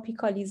this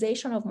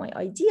tropicalization of my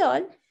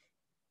ideal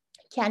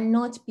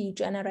cannot be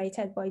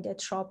generated by the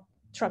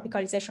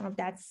tropicalization of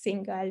that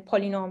single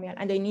polynomial.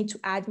 And I need to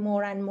add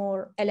more and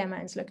more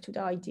elements like to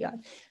the ideal.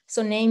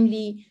 So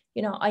namely,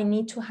 you know, I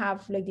need to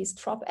have like this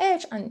trop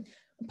H and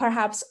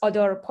perhaps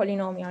other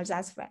polynomials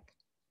as well.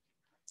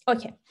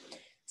 Okay.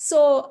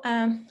 So,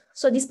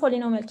 so this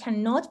polynomial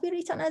cannot be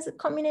written as a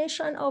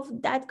combination of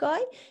that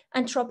guy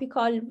and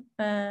tropical,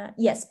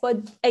 yes, but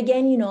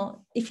again, you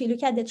know, if you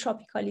look at the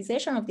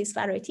tropicalization of this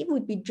variety,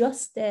 would be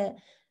just the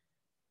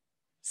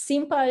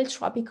simple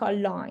tropical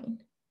line.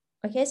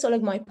 Okay, so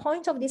like my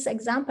point of this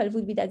example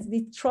would be that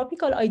the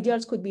tropical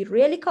ideals could be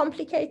really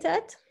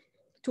complicated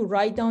to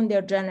write down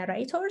their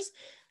generators,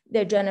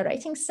 their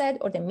generating set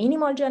or the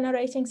minimal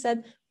generating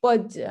set.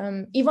 But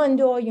even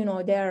though, you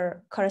know,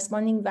 their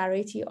corresponding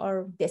variety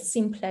are the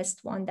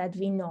simplest one that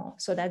we know.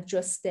 So that's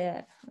just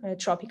the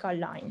tropical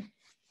line.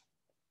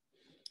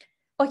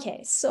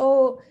 Okay,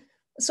 so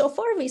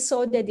far we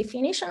saw the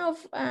definition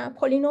of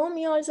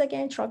polynomials,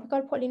 again,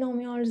 tropical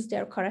polynomials,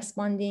 their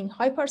corresponding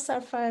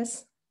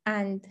hypersurface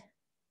and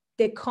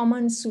the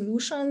common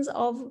solutions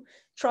of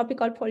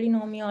tropical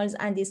polynomials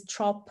and this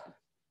trop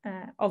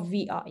of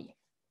VI.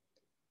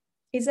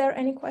 Is there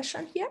any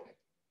question here?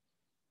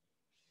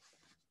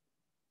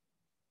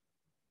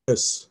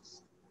 Yes.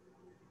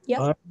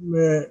 Yeah. I'm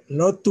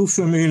not too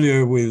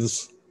familiar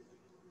with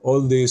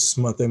all this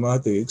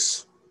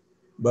mathematics,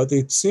 but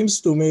it seems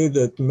to me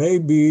that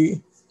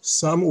maybe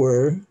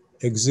somewhere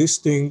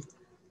existing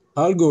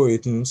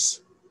algorithms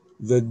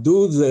that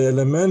do the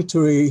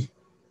elementary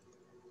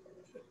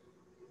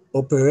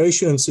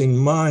operations in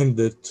mind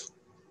that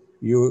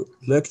your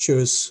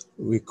lectures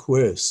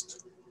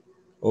request.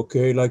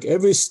 Okay, like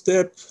every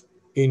step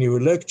in your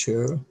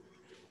lecture,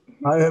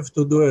 I have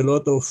to do a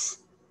lot of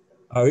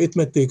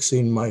arithmetics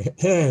in my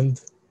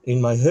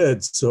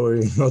head,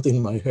 sorry, not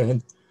in my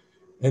head.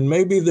 And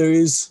maybe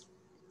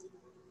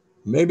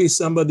maybe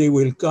somebody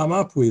will come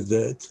up with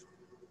that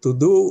to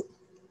do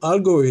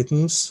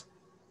algorithms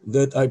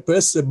that I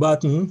press a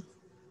button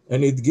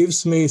and it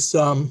gives me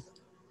some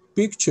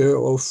picture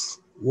of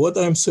what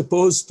I'm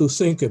supposed to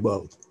think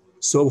about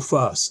so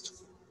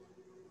fast.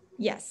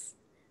 Yes.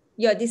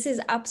 Yeah, this is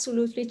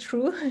absolutely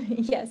true.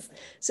 Yes.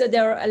 So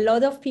there are a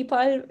lot of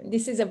people,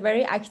 this is a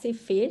very active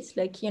field,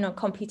 like, you know,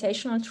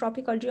 computational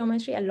tropical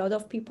geometry, a lot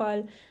of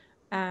people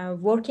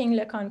working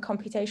like on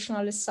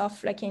computational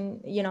stuff, like in,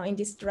 you know, in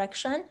this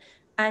direction.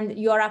 And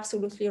you're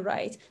absolutely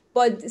right.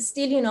 But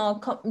still, you know,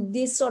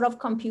 this sort of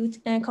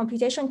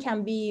computation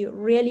can be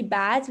really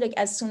bad, like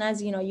as soon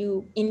as, you know,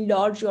 you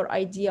enlarge your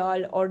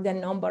ideal or the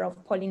number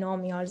of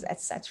polynomials,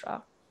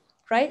 etc.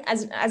 Right?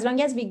 As long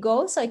as we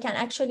go, so I can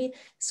actually,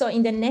 so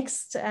in the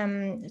next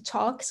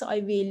talk, so I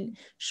will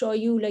show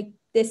you like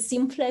the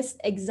simplest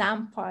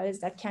examples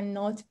that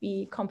cannot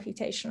be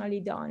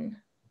computationally done.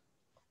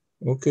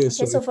 Okay,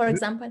 so for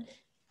example,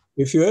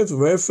 if you have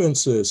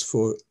references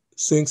for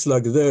things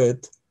like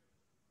that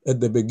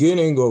at the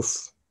beginning of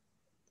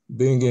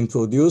being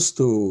introduced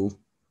to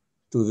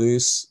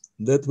this,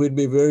 that will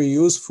be very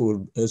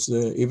useful as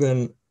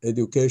even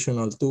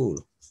educational tool.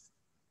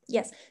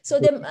 Yes. So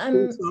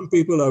some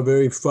people are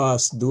very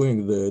fast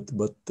doing that,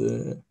 but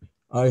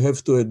I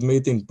have to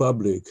admit in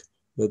public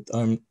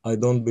that I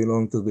don't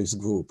belong to this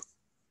group.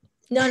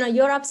 No,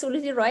 you're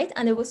absolutely right.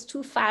 And it was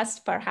too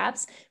fast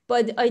perhaps,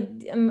 but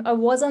I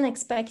wasn't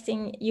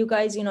expecting you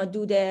guys, you know,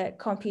 do the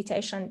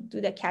computation,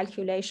 do the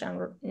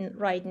calculation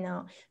right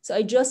now. So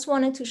I just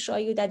wanted to show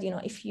you that, you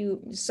know, if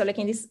you, so like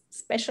in this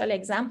special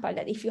example,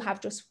 that if you have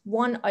just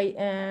one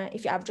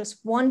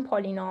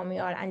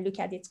polynomial and look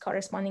at its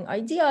corresponding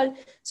ideal,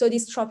 so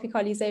this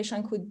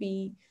tropicalization could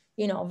be,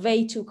 you know,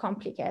 way too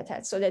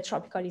complicated. So the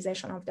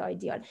tropicalization of the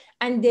ideal,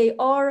 and they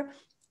are.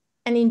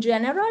 And in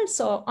general,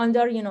 so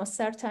under, you know,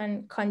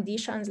 certain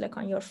conditions like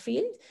on your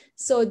field,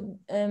 so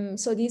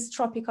this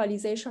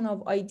tropicalization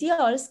of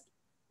ideals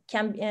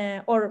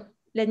can, or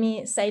let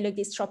me say like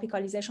this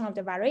tropicalization of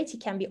the variety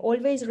can be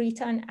always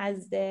written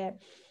as the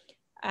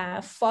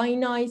you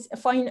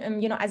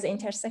know, as the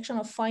intersection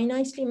of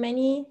finitely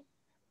many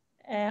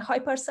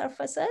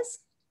hypersurfaces.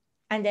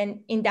 And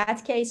then in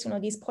that case, you know,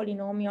 these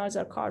polynomials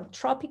are called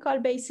tropical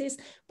basis,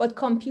 but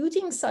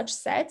computing such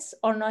sets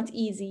are not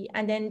easy.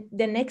 And then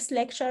the next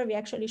lecture, we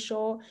actually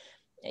show,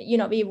 you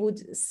know, we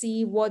would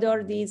see what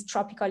are these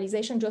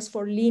tropicalization just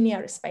for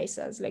linear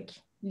spaces, like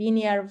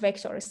linear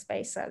vector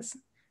spaces,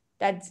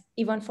 that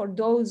even for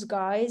those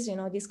guys, you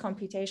know, this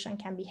computation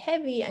can be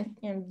heavy, and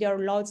there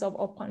are lots of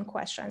open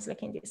questions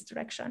like in this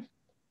direction.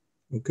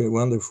 Okay,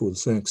 wonderful,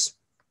 thanks.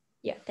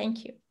 Yeah,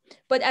 thank you.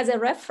 But as a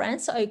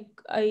reference,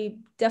 I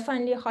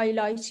definitely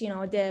highlight,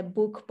 the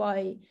book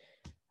by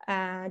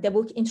the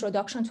book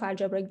Introduction to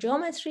Algebraic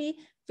Geometry,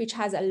 which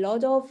has a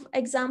lot of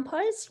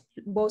examples,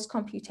 both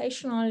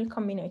computational,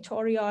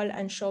 combinatorial,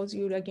 and shows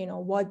you like,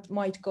 what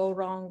might go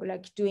wrong,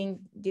 like doing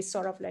this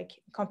sort of like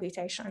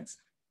computations.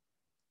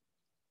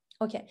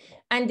 Okay,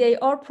 and there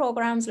are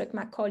programs like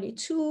Macaulay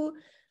 2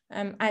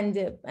 and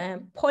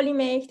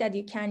Fatemeh that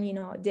you can,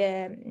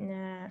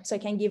 so I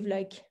can give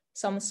like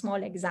some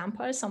small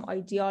examples, some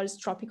ideals,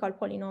 tropical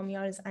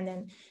polynomials, and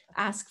then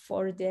ask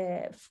for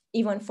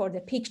even for the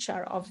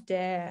picture of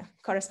the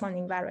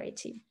corresponding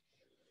variety.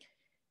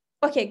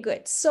 Okay,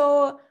 good.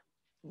 So,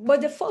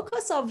 but the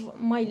focus of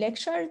my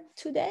lecture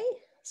today,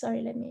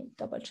 sorry, let me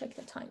double check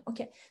the time.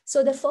 Okay,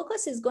 so the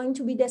focus is going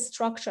to be the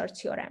structure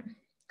theorem.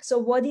 So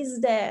what is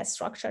the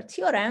structure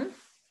theorem?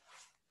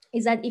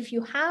 Is that if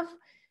you have,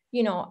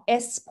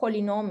 S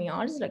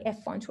polynomials like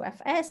F1 to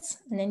Fs,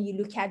 and then you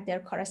look at their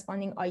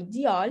corresponding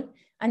ideal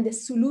and the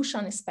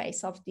solution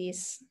space of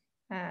this,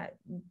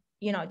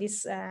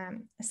 this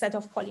set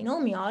of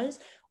polynomials,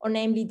 or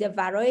namely the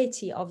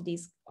variety of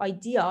this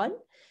ideal.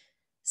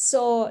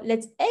 So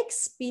let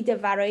X be the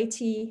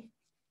variety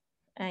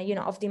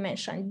of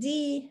dimension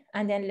D,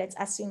 and then let's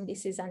assume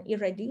this is an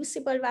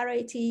irreducible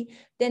variety,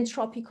 then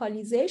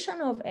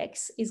tropicalization of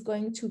X is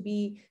going to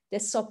be the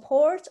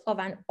support of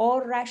an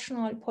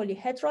R-rational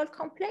polyhedral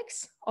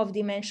complex of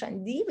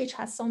dimension D, which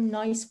has some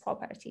nice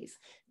properties,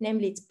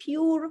 namely it's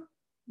pure,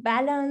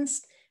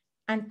 balanced,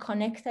 and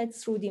connected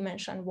through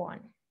dimension 1.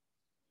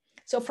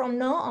 So from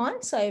now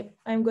on, so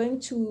I'm going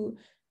to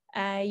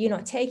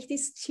take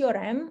this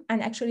theorem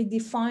and actually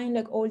define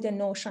like all the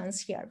notions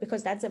here,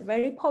 because that's a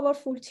very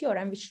powerful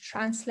theorem which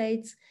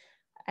translates,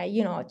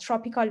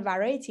 tropical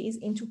varieties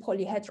into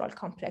polyhedral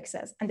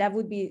complexes. And that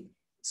would be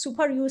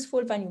super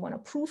useful when you want to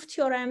prove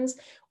theorems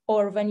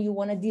or when you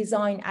want to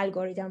design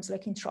algorithms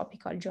like in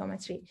tropical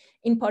geometry.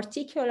 In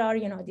particular,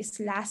 this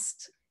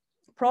last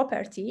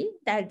property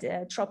that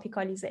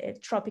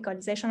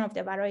tropicalization of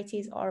the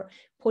varieties are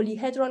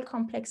polyhedral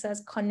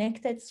complexes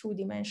connected through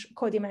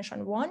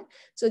codimension 1.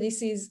 So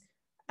this is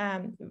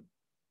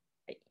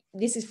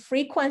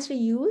frequently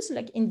used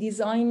like in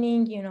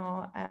designing,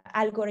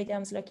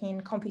 algorithms like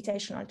in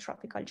computational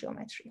tropical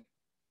geometry.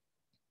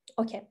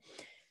 Okay,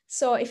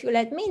 so if you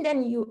let me,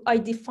 then I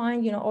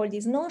define, all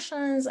these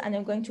notions, and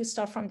I'm going to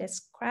start from the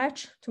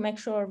scratch to make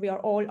sure we are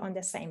all on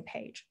the same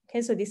page.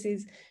 Okay, so this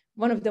is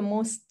one of the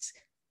most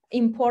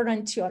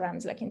important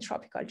theorems like in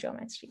tropical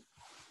geometry.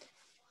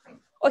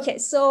 Okay,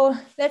 so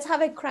let's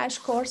have a crash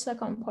course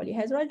like on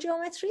polyhedral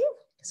geometry.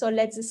 So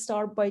let's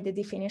start by the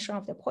definition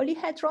of the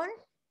polyhedron.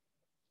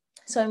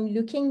 So I'm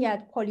looking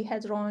at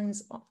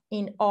polyhedrons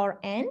in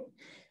Rn,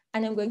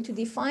 and I'm going to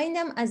define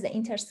them as the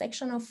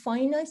intersection of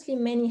finitely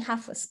many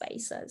half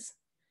spaces.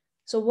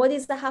 So what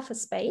is the half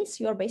space?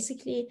 You're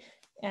basically,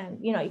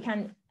 you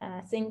can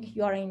think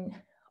you're in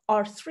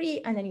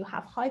R3, and then you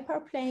have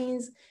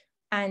hyperplanes,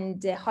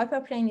 and the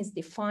hyperplane is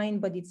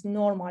defined, but it's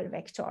normal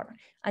vector.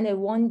 And I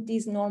want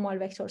these normal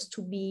vectors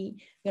to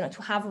be,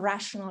 to have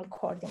rational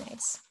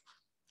coordinates.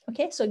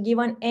 Okay, so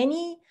given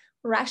any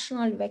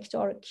rational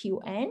vector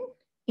Qn,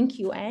 in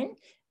Qn,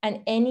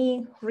 and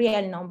any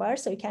real number,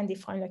 so you can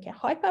define like a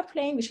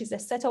hyperplane, which is a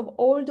set of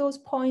all those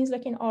points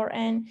like in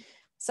Rn,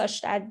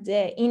 such that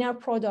the inner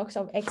product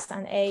of X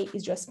and A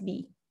is just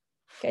B.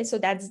 Okay, so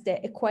that's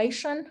the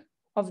equation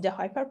of the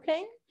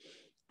hyperplane.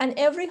 And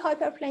every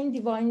hyperplane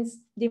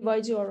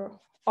divides your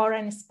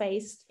Rn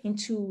space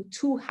into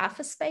two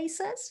half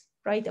spaces,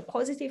 right? The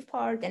positive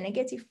part, the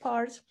negative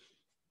part.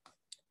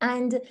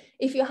 And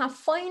if you have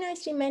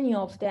finitely many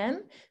of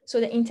them,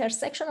 so the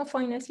intersection of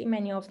finitely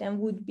many of them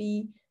would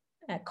be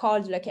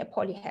called like a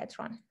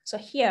polyhedron. So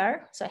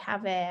here, so I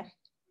have a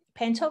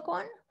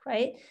pentagon,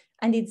 right?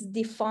 And it's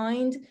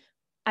defined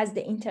as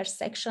the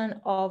intersection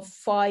of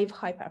 5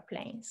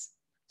 hyperplanes.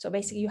 So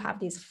basically you have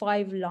these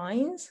 5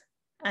 lines,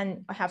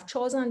 and I have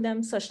chosen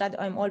them such that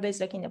I'm always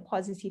like in the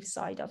positive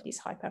side of these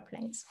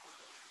hyperplanes.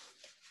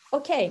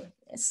 Okay,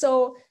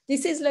 so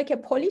this is like a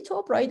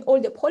polytope, right?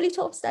 All the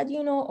polytopes that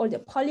all the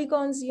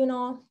polygons,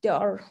 they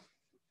are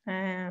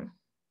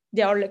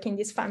like in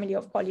this family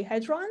of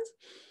polyhedrons.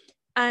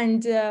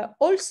 And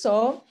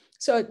also,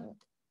 so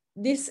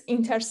this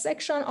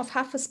intersection of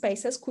half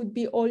spaces could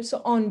be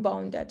also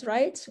unbounded,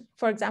 right?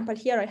 For example,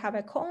 here I have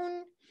a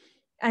cone,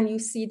 and you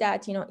see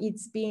that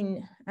it's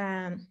been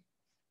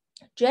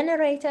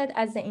generated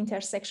as the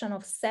intersection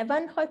of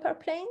 7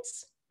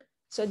 hyperplanes.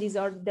 So these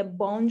are the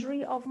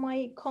boundary of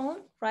my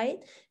cone, right?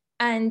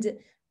 And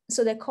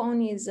so the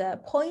cone is a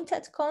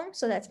pointed cone.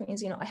 So that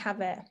means, I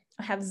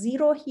have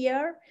 0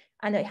 here,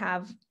 and I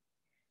have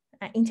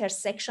an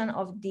intersection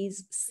of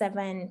these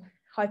 7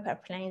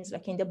 hyperplanes,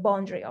 like in the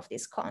boundary of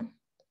this cone.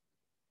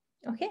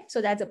 Okay,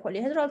 so that's a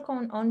polyhedral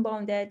cone,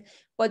 unbounded.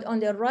 But on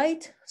the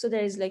right, so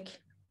there is like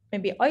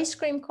maybe ice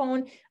cream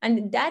cone,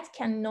 and that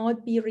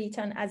cannot be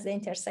written as the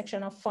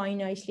intersection of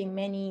finitely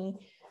many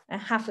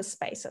half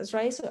spaces,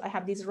 right? So I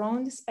have this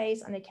round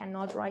space, and I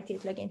cannot write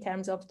it like in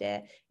terms of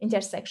the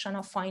intersection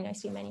of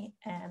finitely many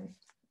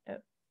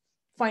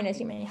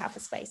finitely many half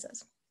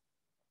spaces.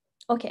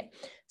 Okay,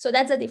 so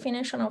that's the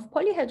definition of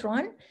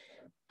polyhedron.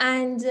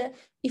 And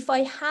if I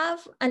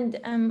have, and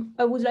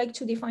I would like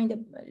to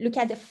look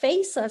at the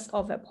faces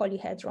of a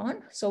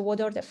polyhedron. So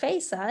what are the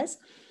faces?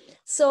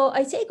 So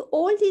I take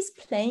all these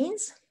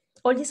planes,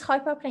 all these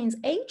hyperplanes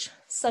H,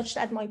 such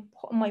that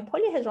my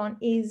polyhedron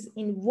is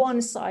in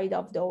one side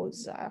of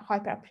those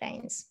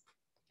hyperplanes.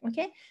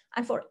 Okay,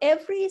 and for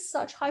every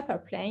such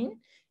hyperplane,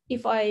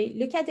 if I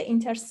look at the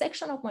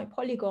intersection of my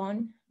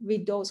polygon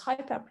with those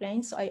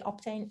hyperplanes, so I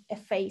obtain a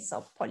face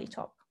of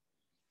polyhedron,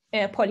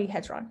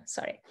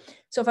 sorry.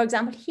 So for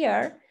example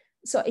here,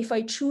 so if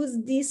I choose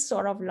these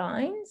sort of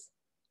lines,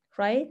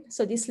 right?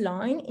 So this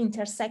line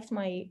intersects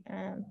my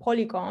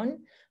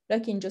polygon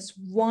like in just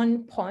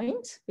one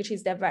point, which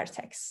is the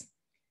vertex,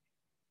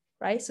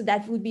 right? So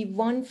that would be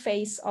one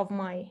face of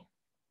my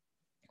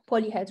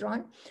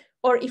polyhedron.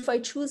 Or if I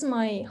choose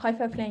my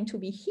hyperplane to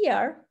be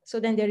here, so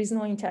then there is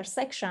no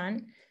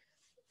intersection.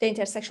 The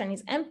intersection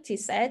is empty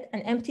set,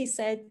 and empty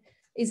set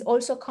is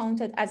also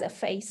counted as a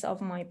face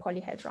of my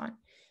polyhedron.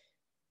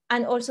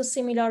 And also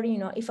similarly,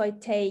 if I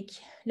take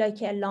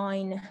like a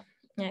line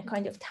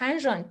kind of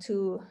tangent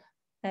to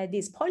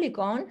this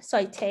polygon, so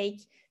I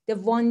take the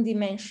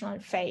one-dimensional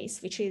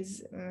face, which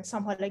is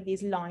somehow like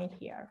this line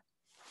here.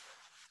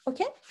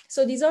 Okay,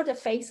 so these are the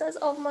faces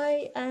of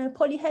my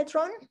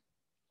polyhedron.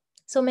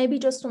 So maybe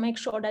just to make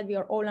sure that we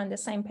are all on the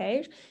same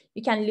page,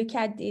 you can look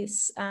at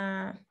this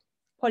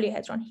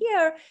polyhedron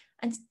here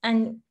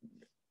and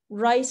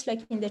write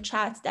like in the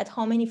chat that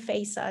how many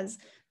faces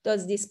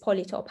does this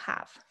polytope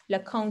have?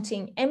 Like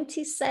counting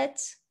empty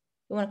set,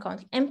 you want to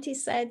count empty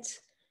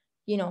set,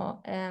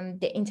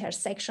 the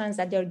intersections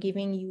that they're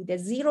giving you, the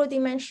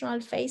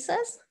zero-dimensional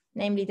faces,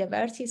 namely the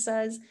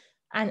vertices,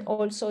 and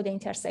also the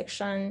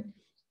intersection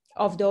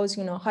of those,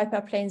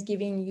 hyperplanes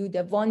giving you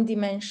the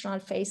one-dimensional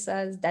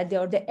faces that they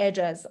are the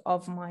edges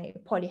of my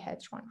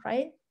polyhedron,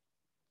 right?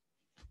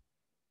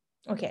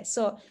 Okay,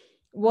 so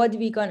what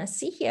we're gonna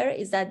see here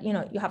is that,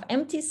 you have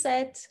empty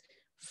set,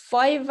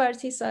 5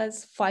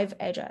 vertices, 5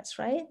 edges,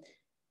 right?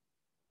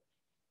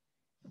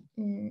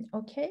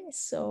 Okay,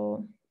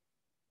 so,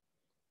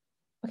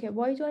 okay,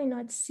 why do I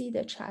not see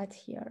the chat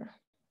here?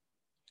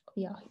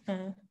 Yeah,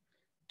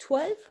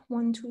 12,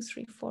 1, 2,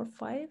 3, 4,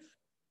 5.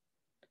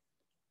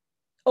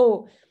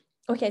 Oh,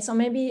 okay, so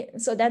maybe,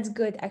 so that's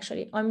good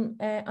actually. I'm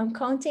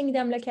counting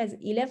them like as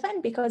 11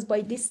 because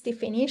by this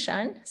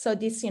definition, so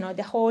this,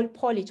 the whole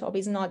polytope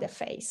is not a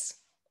face.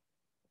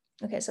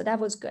 Okay, so that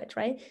was good,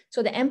 right?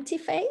 So the empty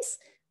face,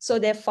 so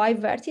the 5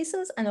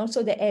 vertices and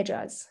also the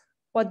edges,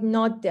 but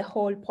not the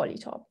whole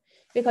polytope.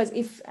 Because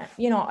if,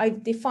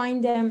 I've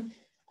defined them,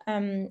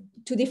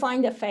 to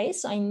define the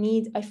face,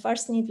 I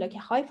first need like a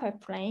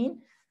hyperplane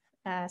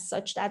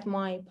such that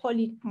my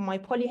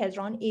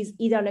polyhedron is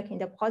either like in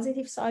the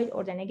positive side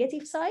or the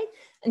negative side.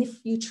 And if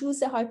you choose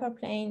the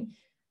hyperplane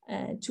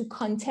to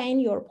contain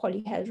your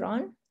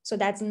polyhedron, so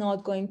that's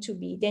not going to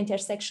be, the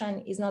intersection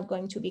is not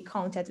going to be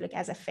counted like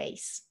as a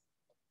face.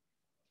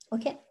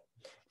 Okay,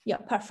 yeah,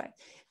 perfect.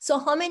 So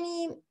how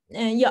many,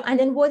 and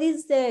then what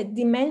is the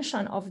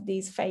dimension of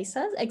these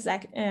faces?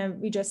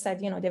 We just said,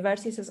 the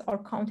vertices are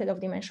counted of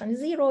dimension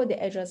 0,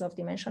 the edges of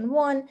dimension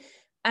 1,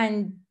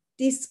 and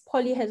this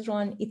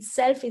polyhedron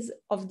itself is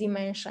of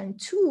dimension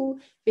 2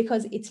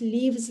 because it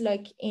lives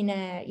like in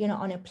a,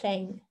 on a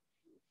plane,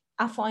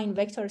 affine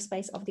vector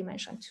space of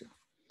dimension 2.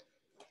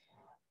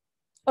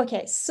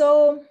 Okay,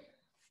 so,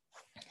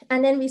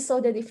 and then we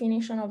saw the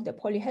definition of the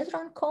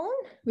polyhedron cone,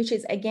 which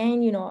is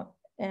again,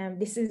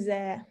 this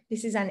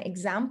is an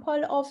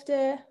example of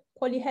the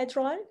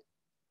polyhedral.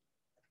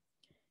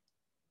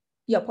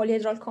 Yeah,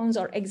 polyhedral cones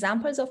are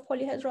examples of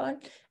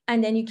polyhedral.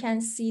 And then you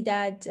can see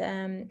that,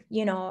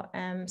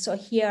 so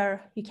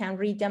here you can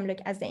read them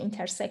like as the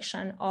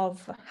intersection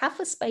of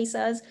half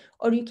spaces,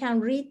 or you can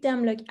read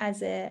them like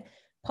as a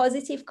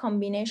positive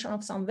combination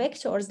of some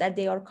vectors that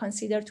they are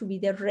considered to be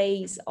the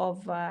rays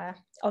of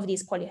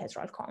this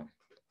polyhedral cone.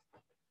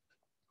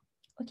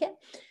 Okay,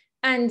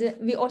 and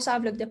we also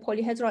have like the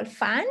polyhedral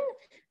fan,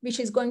 which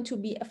is going to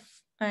be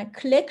a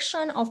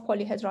collection of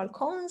polyhedral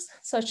cones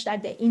such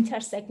that they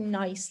intersect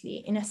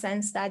nicely, in a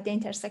sense that the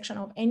intersection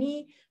of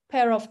any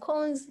pair of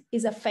cones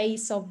is a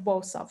face of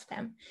both of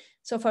them.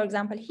 So for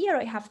example, here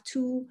I have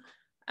two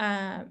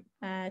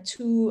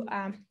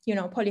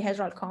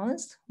polyhedral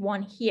cones,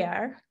 one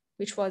here,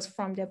 which was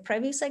from the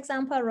previous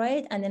example,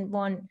 right? And then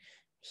one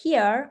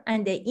here,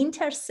 and they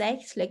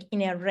intersect like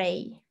in a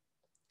ray.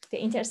 They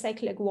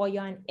intersect like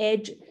via an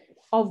edge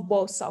of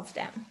both of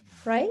them,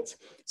 right?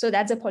 So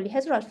that's a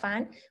polyhedral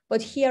fan,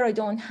 but here I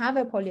don't have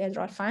a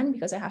polyhedral fan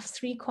because I have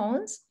 3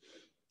 cones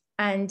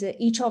and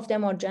each of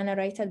them are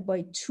generated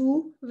by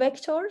 2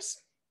 vectors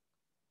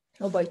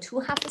or by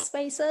 2 half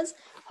spaces.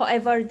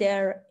 However,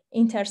 their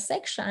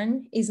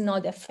intersection is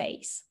not a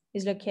face.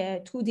 It's like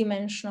a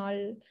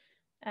 2-dimensional,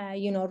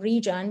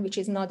 region, which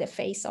is not a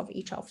face of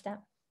each of them.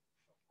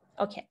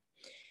 Okay.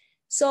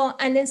 So,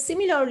 and then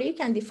similarly, you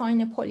can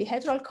define a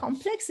polyhedral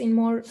complex in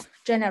more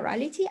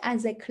generality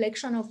as a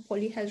collection of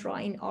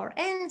polyhedra in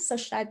Rn,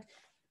 such that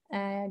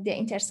the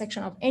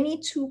intersection of any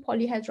two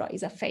polyhedra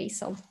is a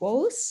face of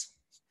both,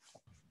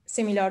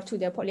 similar to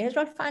the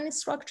polyhedral fan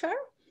structure.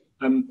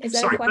 Is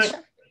that a question?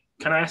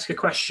 Can I ask a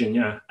question?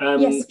 Yeah.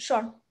 Yes,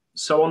 sure.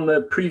 So on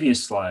the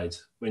previous slide,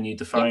 when you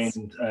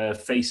defined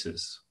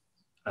faces,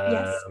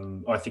 yes.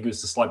 I think it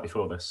was the slide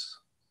before this.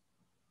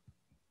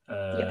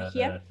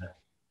 Here?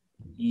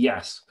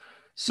 Yes.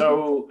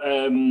 So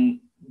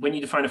when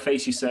you define a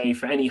face, you say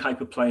for any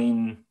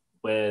hyperplane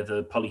where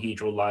the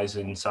polyhedral lies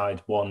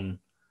inside one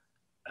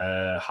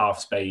half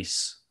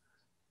space,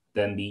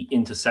 then the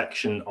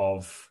intersection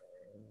of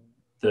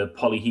the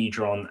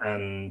polyhedron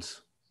and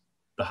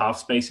the half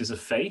space is a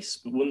face.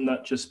 But wouldn't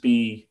that just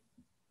be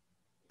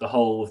the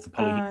whole of the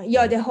polyhedron?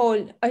 Yeah, the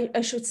whole,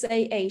 I should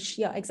say H.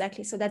 Yeah,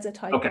 exactly. So that's a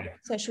typo. Okay.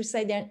 So I should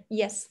say then,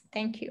 yes,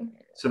 thank you.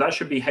 So that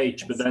should be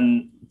H, yes. But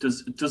then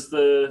does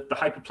the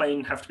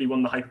hyperplane have to be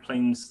one of the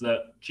hyperplanes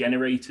that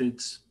generated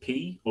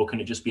P, or can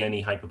it just be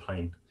any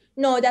hyperplane?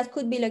 No, that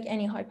could be like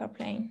any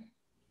hyperplane.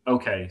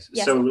 Okay.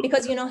 Yes, so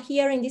because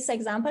here in this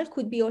example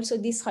could be also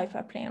this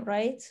hyperplane,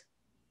 right?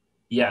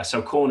 Yeah,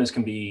 so corners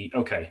can be,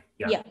 okay.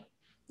 Yeah.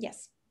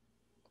 Yes.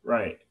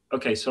 Right.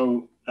 Okay,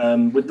 so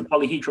with the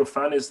polyhedral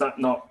fan, is that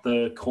not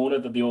the corner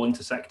that they all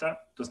intersect at?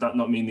 Does that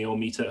not mean they all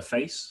meet at a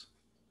face?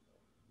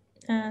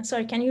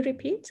 Sorry, can you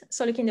repeat?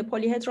 So like in the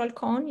polyhedral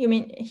cone, you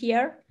mean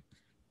here?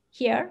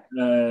 Here?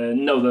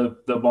 No,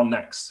 the one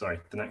next, sorry,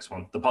 the next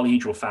one, the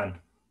polyhedral fan.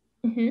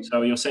 Mm-hmm.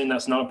 So you're saying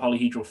that's not a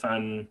polyhedral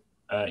fan,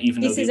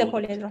 even though this is a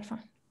polyhedral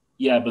fan.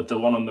 Yeah, but the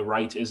one on the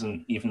right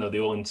isn't, even though they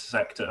all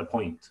intersect at a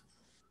point.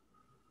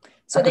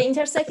 So the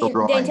intersection.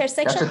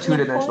 That's a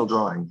two-dimensional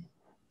drawing.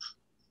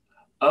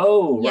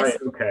 Oh, yes.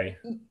 Right, okay.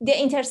 The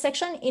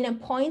intersection in a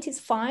point is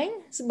fine,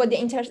 but the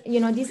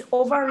this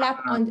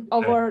overlap on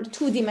over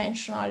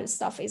two-dimensional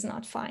stuff is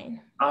not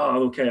fine.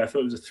 Oh, okay. I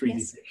thought it was a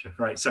 3D picture.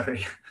 Right,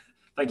 sorry.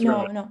 Thank you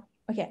very much. No.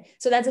 Okay,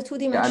 so that's a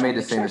two-dimensional I made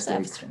the same picture.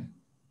 mistake.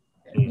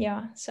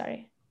 Yeah,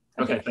 sorry.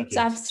 Okay, thank you.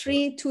 So I have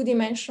 3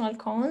 two-dimensional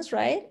cones,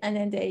 right? And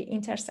then they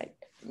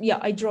intersect. Yeah,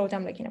 I draw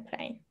them like in a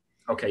plane.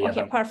 Okay, yeah.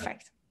 Okay,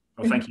 perfect.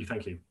 Oh, thank you.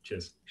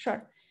 Cheers.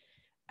 Sure.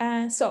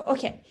 So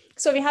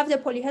we have the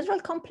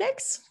polyhedral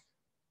complex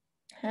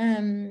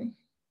as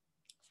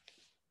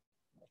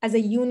a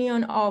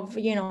union of,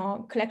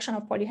 collection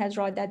of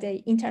polyhedra that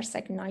they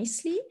intersect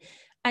nicely.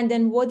 And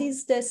then what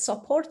is the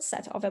support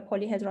set of a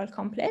polyhedral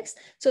complex?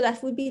 So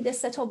that would be the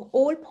set of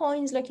all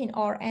points like in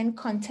Rn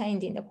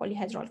contained in the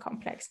polyhedral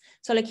complex.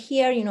 So like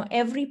here,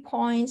 every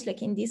point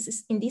like in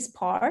this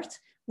part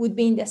would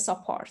be in the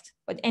support,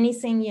 but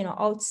anything,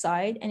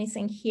 outside,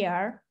 anything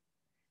here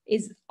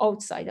is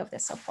outside of the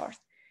support.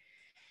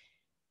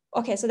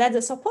 Okay, so that's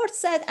a support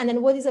set. And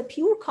then what is a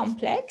pure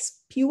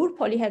complex, pure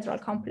polyhedral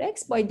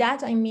complex? By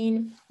that, I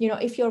mean,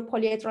 if your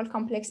polyhedral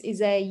complex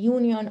is a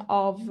union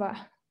of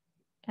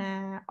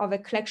a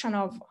collection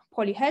of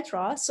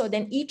polyhedra, so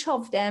then each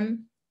of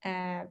them,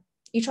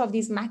 each of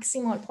these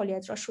maximal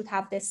polyhedra should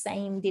have the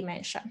same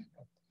dimension.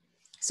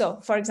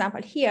 So for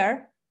example,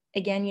 here,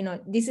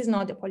 again, this is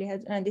not the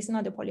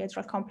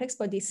polyhedral complex,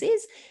 but this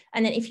is.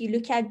 And then if you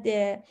look at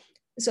this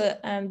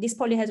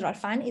polyhedral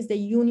fan is the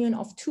union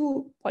of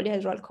 2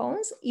 polyhedral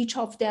cones. Each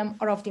of them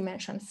are of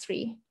dimension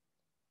 3.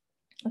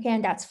 Okay,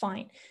 and that's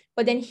fine.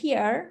 But then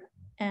here,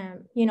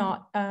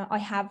 I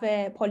have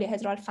a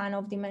polyhedral fan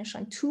of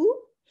dimension 2.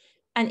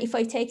 And if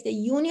I take the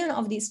union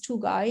of these 2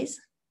 guys,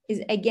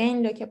 is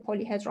again like a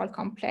polyhedral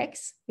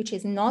complex, which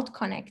is not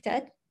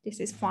connected. This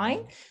is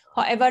fine.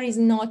 However, is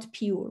not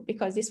pure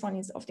because this one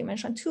is of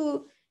dimension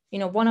 2.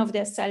 One of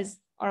the cells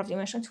are of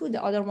dimension 2,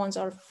 the other ones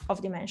are of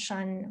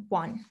dimension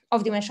 1,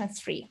 of dimension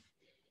 3.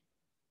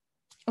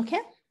 Okay?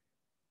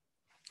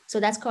 So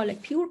that's called a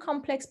pure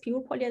complex,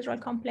 pure polyhedral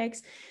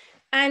complex.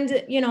 And,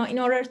 in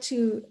order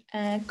to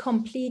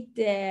complete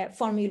the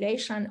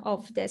formulation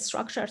of the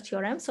structure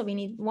theorem, so we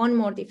need one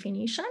more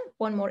definition,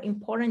 one more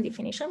important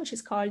definition, which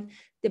is called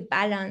the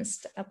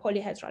balanced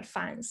polyhedral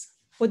fans.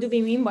 What do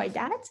we mean by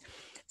that?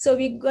 So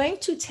we're going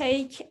to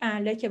take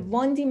like a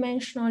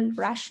one-dimensional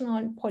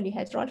rational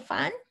polyhedral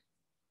fan.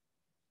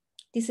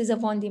 This is a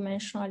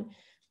one-dimensional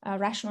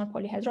rational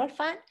polyhedral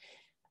fan,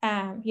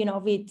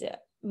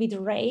 with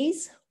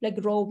rays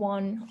like rho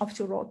 1 up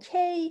to rho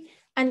k,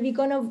 and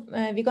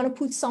we're gonna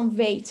put some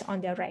weight on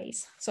the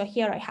rays. So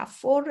here I have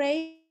 4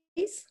 rays.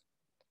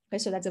 Okay,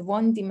 so that's a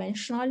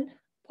one-dimensional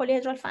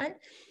polyhedral fan,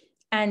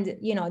 and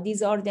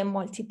these are the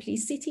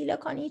multiplicity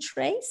look on each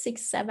ray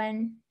 6,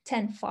 7,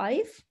 10,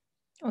 5.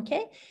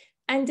 Okay,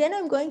 and then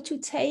I'm going to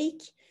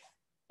take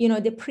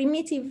the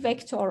primitive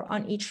vector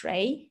on each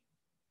ray.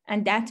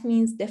 And that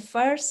means the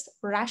first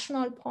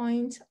rational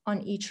point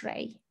on each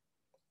ray.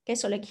 Okay,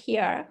 so like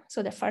here,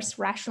 so the first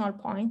rational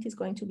point is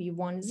going to be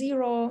 1,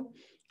 0.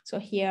 So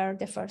here,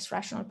 the first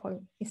rational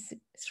point is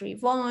 3,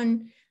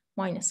 1,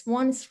 minus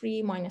 1,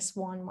 3, minus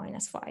 1,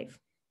 minus 5.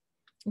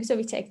 Okay, so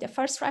we take the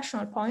first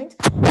rational point,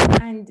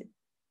 and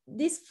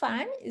this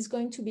fan is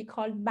going to be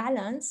called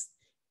balanced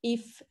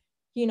if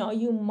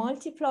you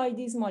multiply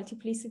these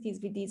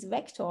multiplicities with these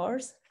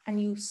vectors and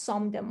you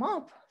sum them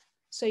up.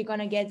 So you're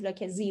gonna get like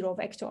a 0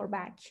 vector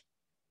back.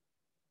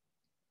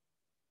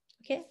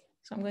 Okay,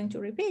 so I'm going to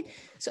repeat.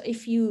 So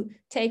if you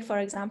take, for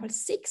example,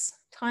 6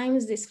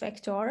 times this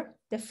vector,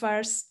 the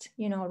first,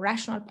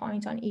 rational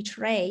point on each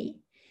ray,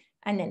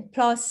 and then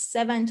plus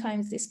 7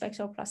 times this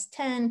vector, plus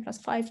 10, plus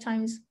 5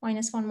 times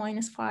 -1,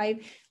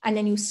 -5, and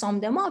then you sum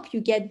them up,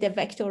 you get the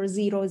vector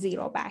 0,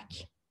 0 back.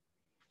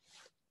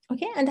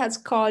 Okay, and that's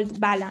called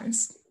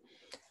balance.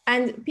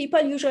 And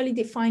people usually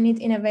define it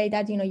in a way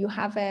that, you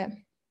have a,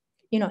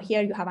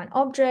 here you have an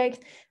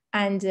object,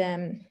 and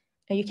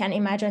you can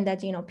imagine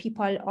that,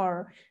 people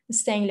are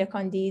staying like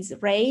on these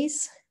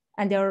rays,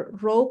 and there are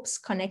ropes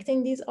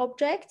connecting these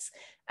objects.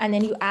 And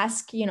then you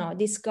ask,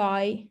 this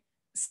guy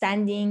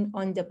standing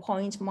on the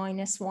point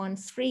 -1,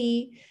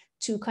 3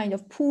 to kind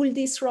of pull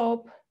this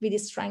rope with the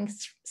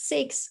strength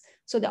 6.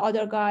 So the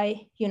other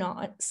guy,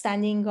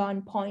 standing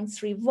on point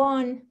 3,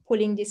 1,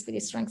 pulling this with the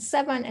strength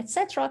 7,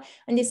 etc.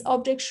 And this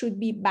object should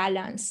be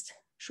balanced,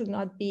 should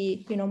not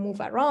be,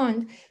 move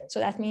around. So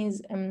that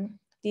means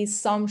this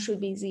sum should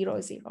be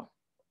 0, 0.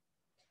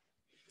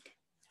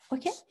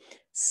 Okay,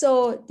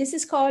 so this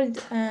is called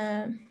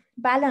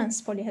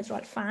balanced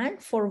polyhedral fan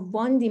for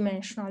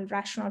one-dimensional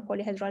rational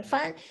polyhedral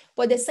fan.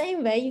 But the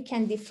same way you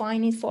can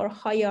define it for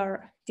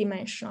higher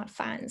dimensional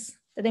fans.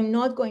 That I'm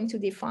not going to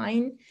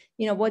define,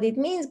 what it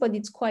means, but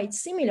it's quite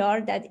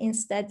similar. That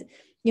instead,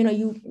 you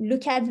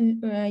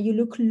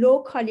look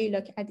locally,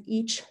 like at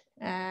each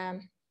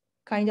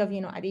kind of,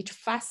 at each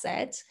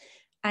facet,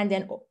 and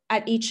then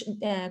at each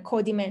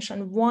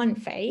codimension 1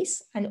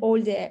 face and all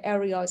the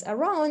areas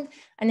around,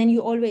 and then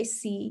you always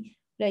see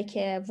like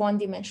a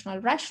one-dimensional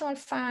rational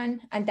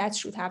fan, and that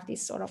should have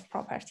these sort of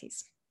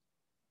properties.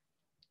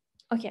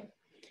 Okay,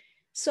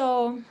 so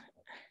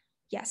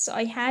yeah, so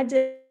I had,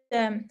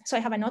 so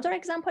I have another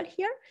example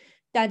here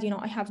that,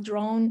 I have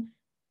drawn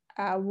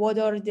what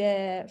are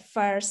the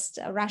first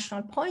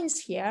rational points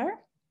here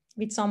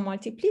with some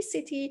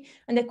multiplicity.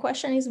 And the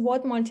question is,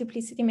 what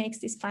multiplicity makes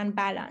this fan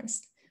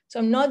balanced? So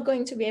I'm not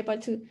going to be able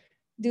to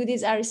do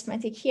this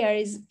arithmetic here,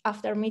 is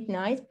after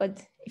midnight, but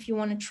if you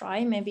want to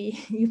try, maybe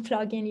you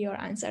plug in your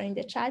answer in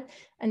the chat.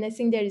 And I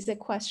think there is a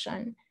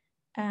question.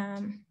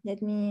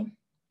 Let me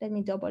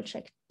double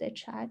check the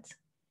chat.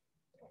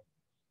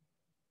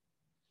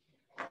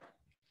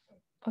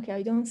 Okay,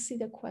 I don't see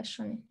the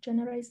question.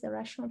 Generates the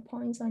rational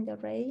points on the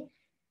ray.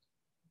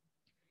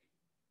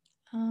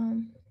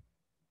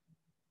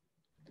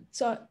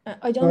 So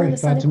I don't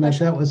understand the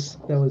question.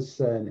 That was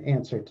an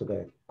answer to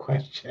the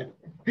question.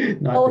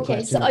 Not okay,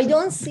 the question so I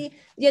don't see.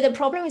 Yeah, the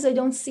problem is I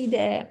don't see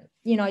the.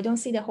 I don't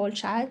see the whole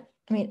chat.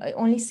 I mean, I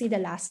only see the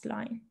last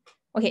line.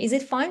 Okay, is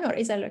it fine, or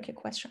is that like a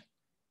question?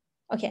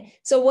 Okay,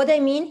 so what I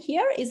mean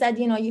here is that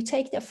you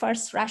take the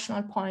first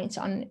rational point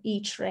on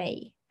each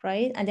ray,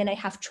 right? And then I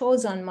have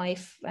chosen my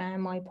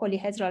my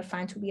polyhedral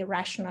fan to be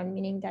rational,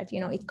 meaning that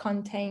it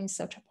contains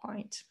such a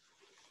point.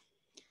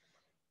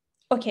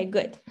 Okay,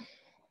 good.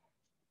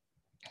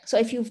 So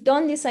if you've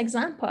done this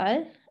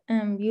example,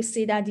 you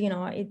see that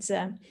it's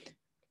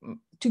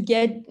to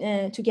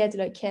get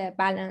like a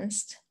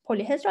balanced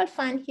polyhedral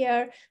fan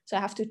here. So I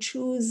have to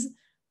choose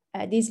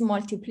this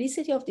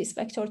multiplicity of this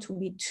vector to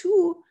be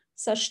 2,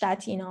 such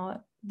that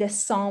the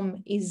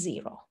sum is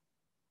 0.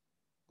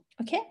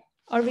 Okay,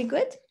 are we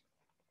good?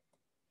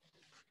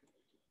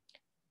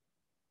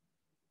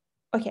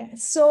 Okay,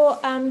 so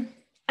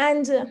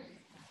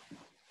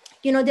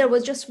there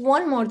was just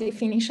one more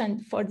definition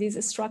for this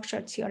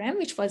structure theorem,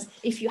 which was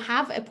if you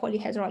have a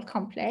polyhedral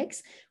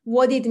complex,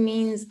 what it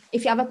means,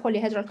 if you have a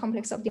polyhedral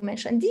complex of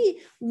dimension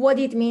D, what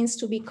it means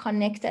to be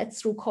connected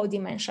through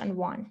codimension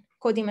 1.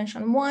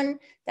 Codimension 1,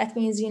 that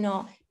means,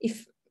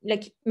 if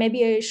like maybe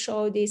I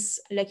show this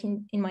like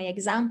in my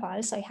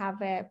examples, I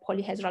have a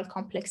polyhedral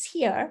complex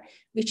here,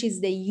 which is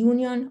the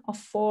union of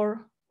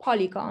 4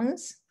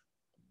 polygons,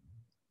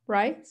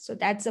 right? So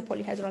that's a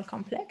polyhedral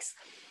complex.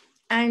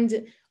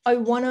 And I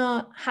want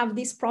to have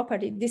this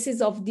property. This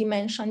is of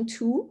dimension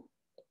 2,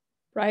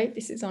 right?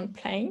 This is on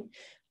plane.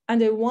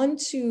 And I want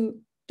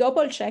to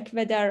double check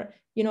whether,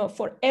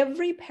 for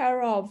every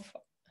pair of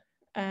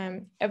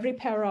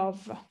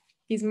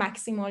these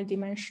maximal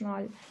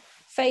dimensional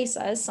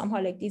faces,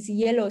 somehow like this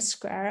yellow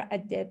square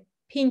at the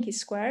pinky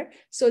square.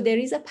 So there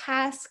is a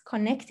path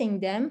connecting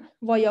them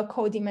via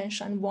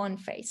codimension 1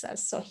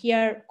 faces. So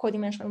here,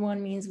 codimension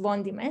 1 means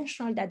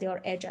one-dimensional, that they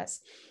are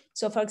edges.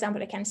 So for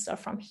example, I can start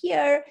from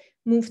here,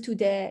 move to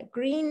the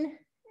green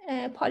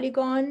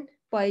polygon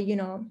by,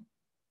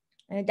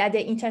 that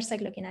they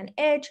intersect like in an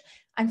edge.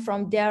 And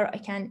from there, I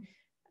can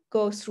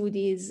go through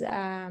this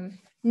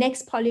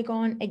next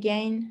polygon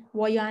again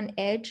via an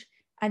edge,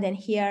 and then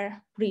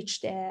here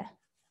reach the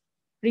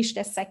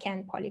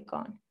second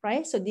polygon,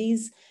 right? So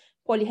this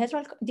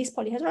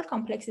polyhedral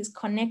complex is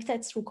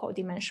connected through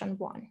codimension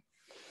 1.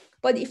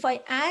 But if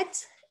I add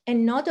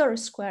another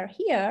square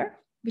here,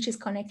 which is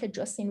connected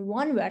just in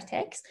one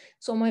vertex,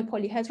 so my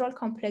polyhedral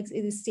complex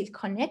is still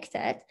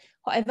connected,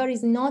 however,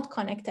 is not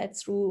connected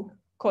through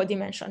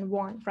codimension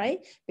 1, right?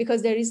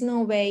 Because there is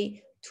no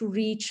way to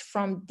reach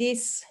from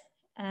this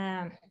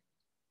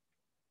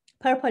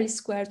purple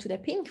square to the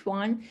pink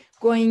one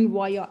going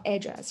via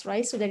edges,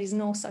 right? So there is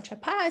no such a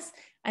path,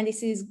 and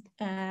this is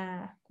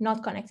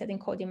not connected in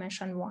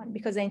codimension 1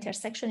 because the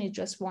intersection is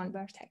just one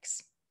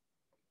vertex.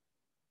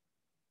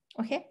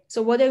 Okay,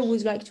 so what I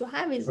would like to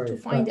have is to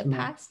find a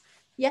path.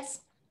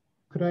 Yes?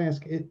 Could I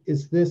ask,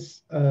 is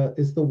this,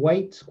 is the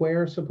white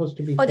square supposed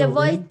to be filled in? Oh, the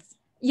white, in?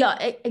 yeah,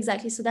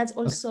 exactly. So that's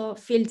also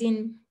filled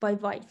in by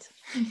white.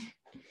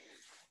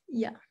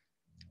 Yeah,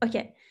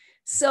 okay.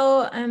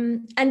 So,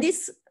 and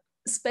this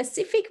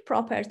specific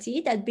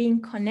property that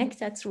being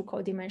connected through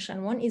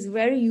codimension 1 is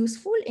very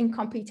useful in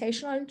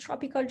computational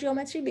tropical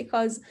geometry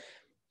because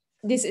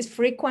this is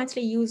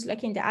frequently used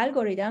like in the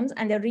algorithms.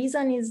 And the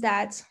reason is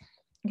that,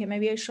 okay,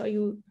 maybe I'll show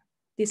you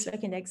this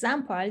like in the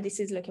example. This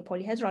is like a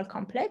polyhedral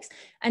complex.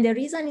 And the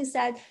reason is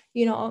that,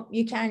 you know,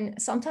 you can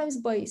sometimes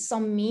by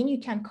some mean, you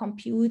can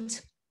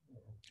compute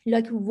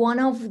like one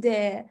of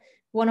the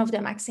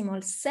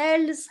maximal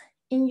cells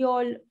in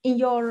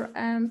your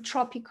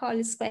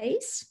tropical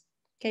space.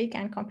 Okay, you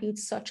can compute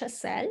such a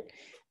cell.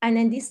 And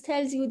then this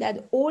tells you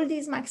that all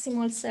these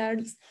maximal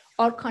cells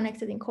are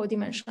connected in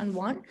codimension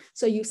 1.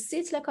 So you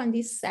sit like on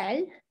this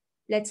cell,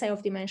 let's say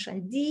of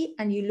dimension D,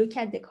 and you look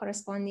at the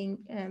corresponding,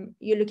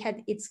 you look at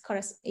its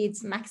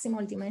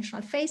maximal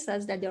dimensional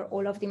faces, that they're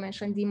all of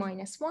dimension D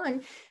minus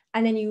 1.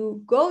 And then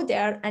you go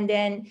there, and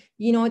then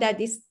you know that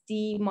this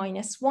D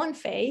minus 1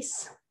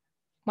 face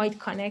might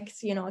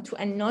connect, you know, to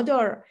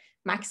another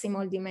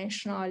maximal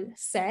dimensional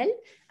cell,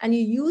 and you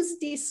use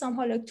this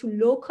somehow like to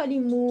locally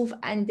move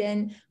and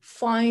then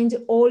find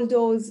all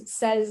those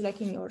cells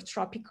like in your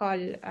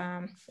tropical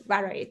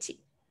variety.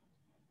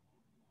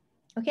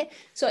 Okay,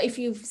 so if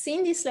you've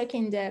seen this like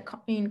in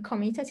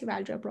commutative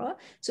algebra,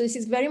 so this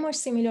is very much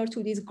similar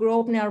to this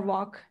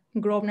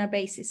Grosvenor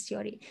basis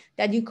theory,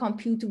 that you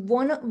compute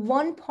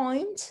one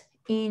point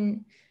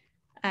in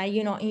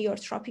you know, in your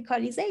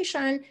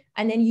tropicalization,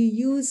 and then you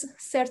use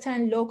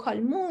certain local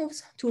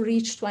moves to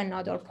reach to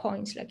another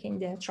point, like in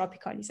the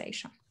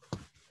tropicalization.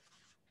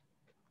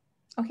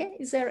 Okay,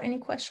 is there any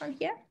question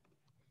here?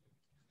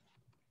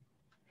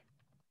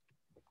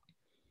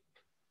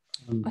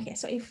 Okay,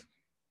 so if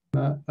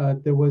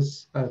there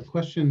was a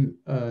question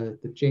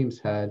that James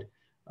had.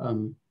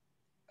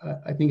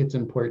 I think it's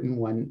an important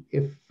one.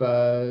 If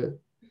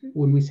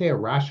when we say a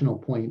rational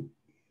point,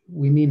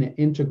 we mean an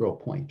integral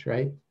point,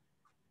 right?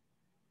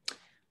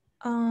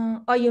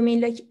 Oh, you mean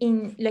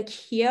like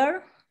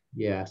here?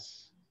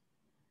 Yes.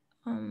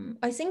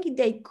 I think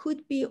they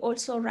could be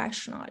also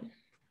rational.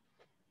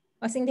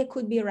 I think they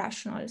could be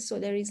rational, so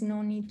there is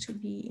no need to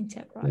be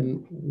integral.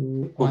 And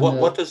on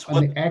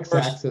the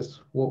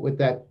x-axis, what would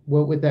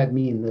that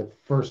mean? The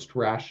first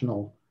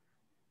rational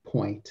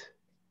point.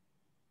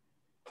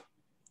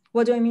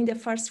 What do I mean? The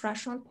first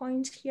rational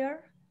point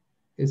here?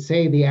 Is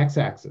say the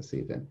x-axis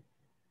even.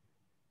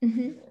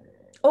 Mm-hmm.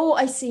 Oh,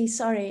 I see.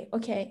 Sorry.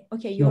 Okay.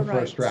 Okay, you're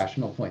right. First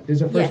rational point.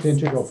 There's a first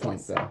integral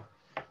point though.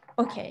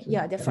 Okay.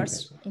 Yeah, the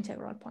first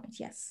integral point.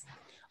 Yes.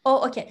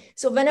 Oh, okay.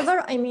 So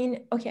whenever I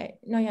mean, okay,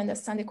 now you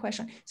understand the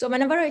question. So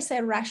whenever I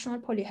say rational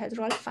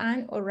polyhedral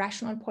fan or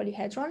rational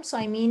polyhedron, so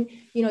I mean,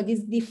 you know,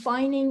 this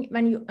defining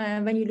when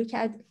you look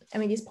at, I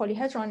mean, this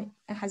polyhedron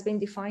has been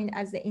defined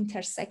as the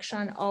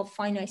intersection of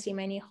finitely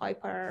many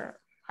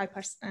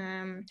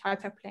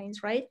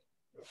hyperplanes, right?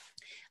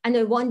 And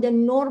I want the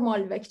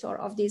normal vector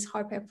of these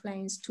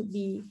hyperplanes to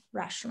be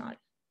rational,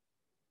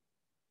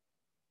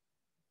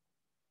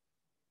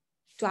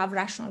 to have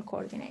rational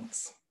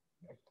coordinates.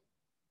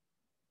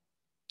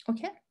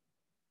 Okay.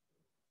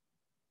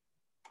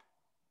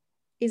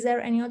 Is there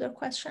any other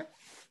question?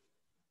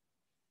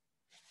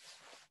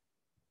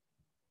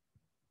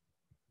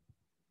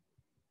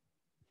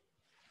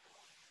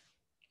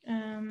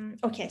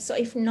 Okay, so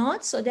if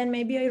not, so then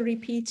maybe I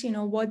repeat, you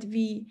know, what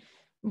we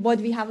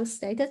have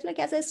stated like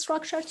as a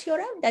structure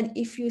theorem, that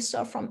if you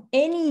start from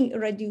any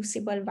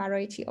reducible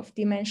variety of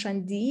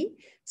dimension D,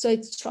 so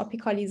its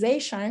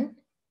tropicalization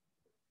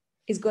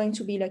is going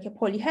to be like a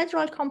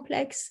polyhedral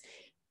complex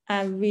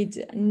with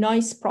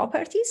nice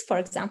properties. For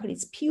example,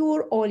 it's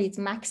pure, all its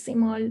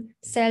maximal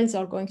cells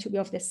are going to be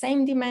of the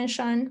same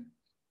dimension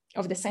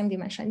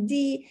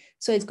D.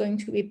 So it's going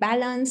to be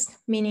balanced,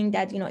 meaning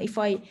that, you know, if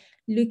I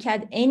look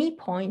at any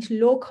point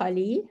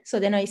locally, so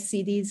then I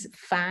see this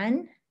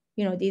fan,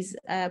 you know, this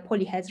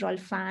polyhedral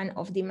fan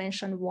of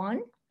dimension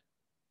 1.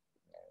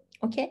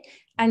 Okay,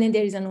 and then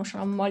there is a notion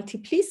of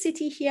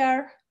multiplicity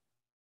here.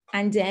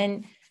 And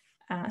then,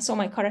 so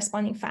my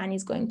corresponding fan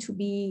is going to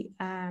be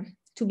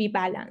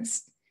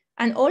balanced.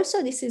 And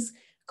also this is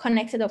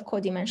connected of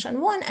codimension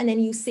 1. And then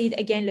you see it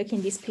again, look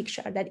in this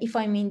picture, that if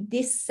I'm in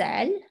this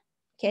cell,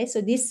 okay,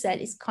 so this cell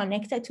is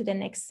connected to the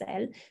next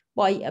cell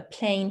by a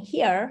plane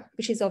here,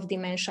 which is of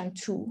dimension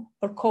 2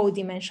 or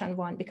codimension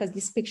 1, because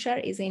this picture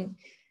is in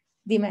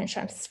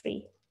dimension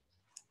 3,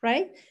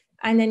 right?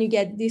 And then you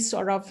get this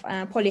sort of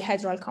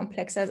polyhedral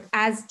complexes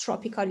as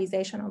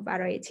tropicalization of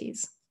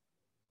varieties.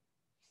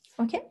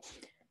 Okay,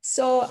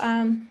 so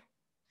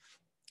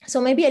so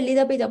maybe a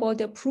little bit about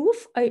the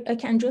proof. I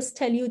can just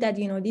tell you that,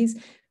 you know,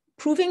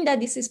 proving that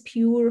this is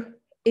pure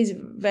is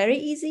very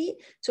easy.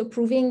 So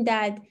proving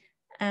that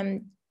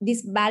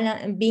this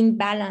being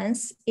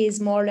balanced is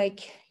more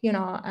like, you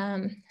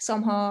know,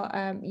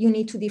 somehow you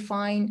need to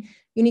find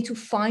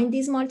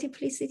these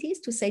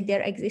multiplicities to say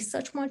there exist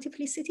such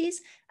multiplicities.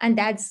 And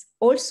that's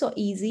also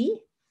easy,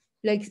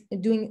 like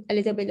doing a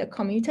little bit of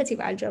commutative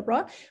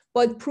algebra,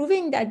 but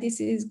proving that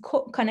this is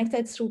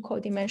connected through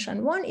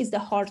codimension 1 is the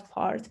hard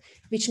part,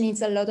 which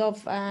needs a lot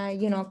of,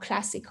 you know,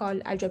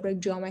 classical algebraic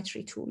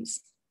geometry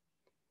tools.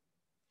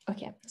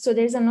 Okay, so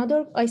there's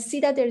another, I see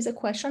that there is a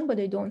question, but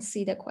I don't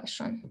see the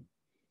question.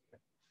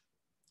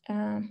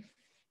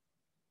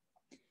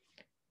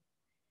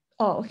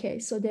 Oh, okay,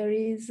 so there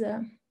is,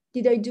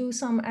 did I do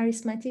some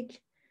arithmetic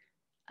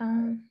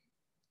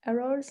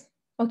errors?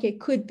 Okay,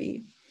 could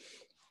be,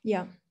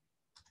 yeah.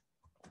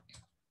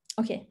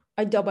 Okay,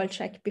 I double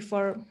check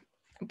before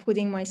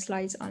putting my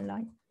slides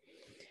online.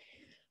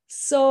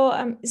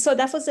 So, so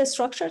that was the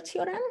structure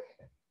theorem.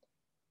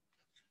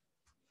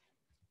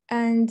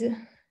 And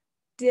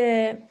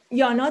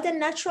now the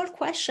natural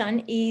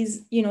question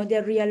is, you know,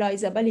 the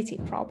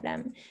realizability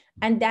problem.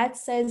 And that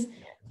says,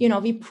 you know,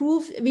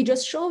 we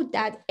just showed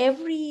that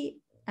every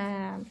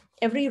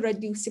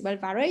reducible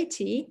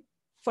variety,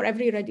 for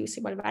every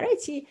reducible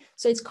variety,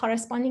 so its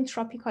corresponding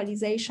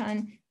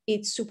tropicalization,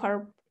 it's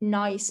super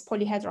nice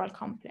polyhedral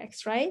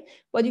complex, right?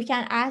 But you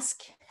can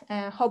ask,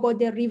 how about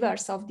the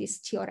reverse of this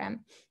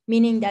theorem?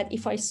 Meaning that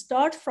if I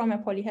start from a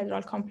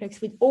polyhedral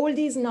complex with all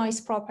these nice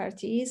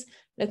properties,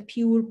 like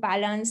pure,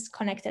 balanced,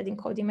 connected in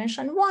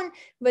codimension 1,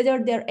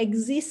 whether there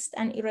exists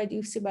an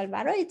irreducible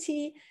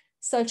variety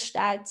such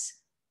that,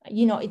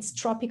 you know, its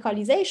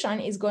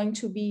tropicalization is going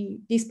to be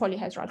this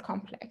polyhedral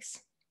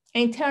complex.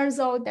 And it turns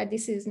out that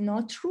this is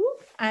not true.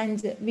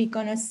 And we're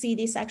gonna see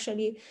this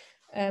actually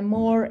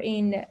more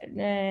in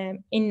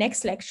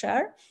next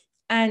lecture.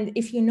 And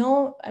if you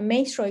know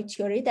matroid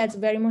theory, that's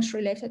very much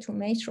related to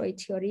matroid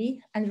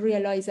theory and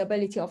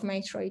realizability of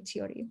matroid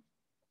theory.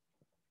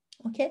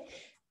 Okay,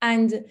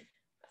 and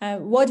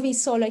what we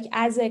saw, like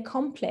as a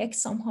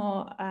complex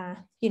somehow,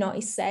 you know,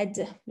 is said,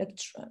 like,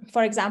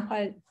 for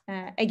example,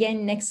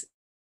 again,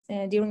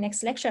 during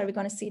next lecture, we're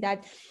going to see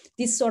that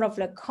these sort of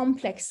like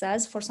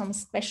complexes for some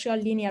special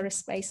linear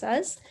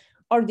spaces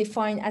are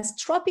defined as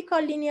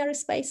tropical linear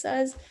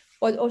spaces,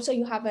 but also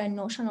you have a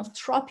notion of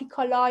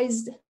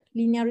tropicalized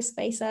linear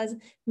spaces,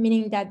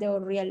 meaning that they are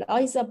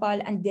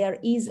realizable and there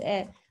is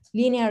a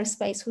linear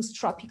space whose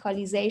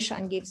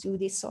tropicalization gives you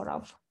this sort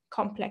of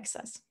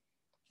complexes.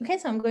 Okay,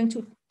 so I'm going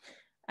to,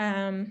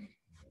 I'm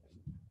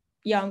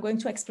going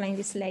to explain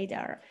this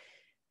later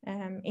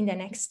in the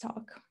next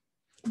talk.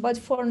 But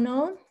for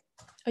now,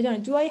 I don't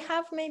know, do I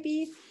have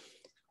maybe,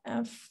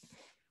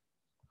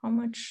 how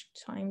much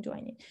time do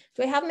I need?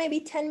 Do I have maybe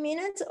 10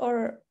 minutes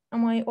or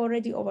am I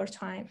already over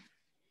time?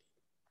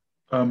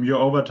 You're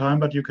over time,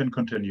 but you can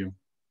continue.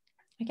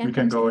 We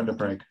can go in the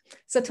break.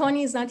 So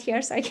Tony is not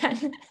here, so I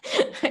can,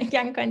 I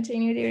can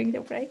continue during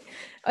the break.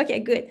 Okay,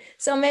 good.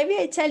 So maybe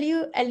I tell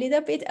you a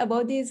little bit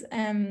about this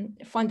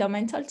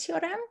fundamental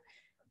theorem.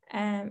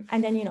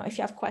 And then, you know, if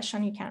you have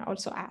question, you can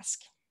also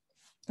ask.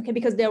 Okay,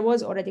 because there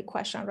was already a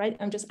question, right?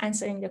 I'm just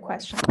answering the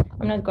question.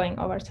 I'm not going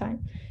over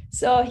time.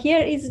 So here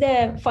is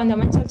the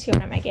fundamental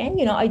theorem again.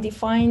 You know, I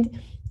defined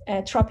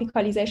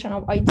tropicalization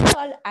of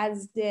ideal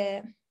as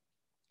the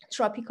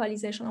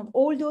tropicalization of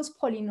all those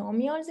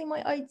polynomials in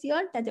my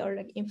ideal, that there are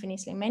like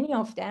infinitely many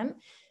of them.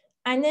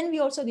 And then we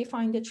also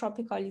define the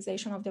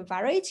tropicalization of the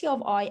variety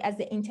of I as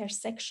the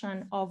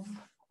intersection of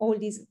all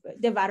these,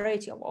 the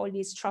variety of all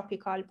these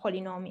tropical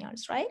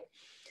polynomials, right?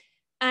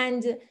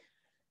 And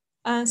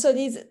so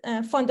this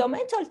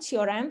fundamental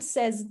theorem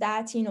says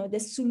that, you know, the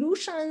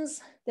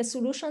solutions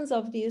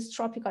of these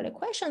tropical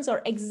equations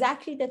are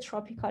exactly the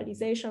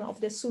tropicalization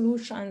of the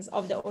solutions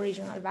of the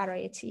original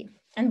variety.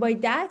 And by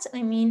that,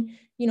 I mean,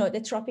 you know,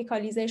 the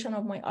tropicalization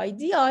of my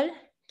ideal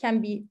can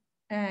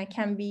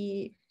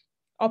be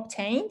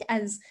obtained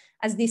as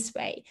this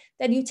way,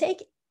 that you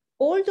take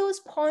all those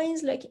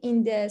points like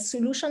in the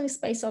solution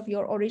space of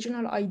your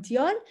original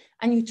ideal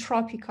and you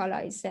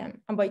tropicalize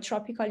them. And by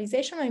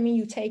tropicalization, I mean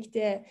you take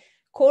the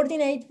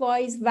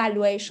coordinate-wise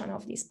valuation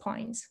of these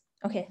points.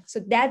 Okay, so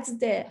that's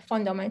the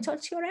fundamental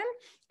theorem.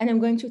 And I'm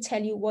going to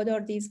tell you what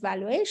are these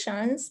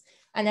valuations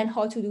and then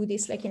how to do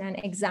this like in an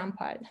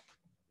example.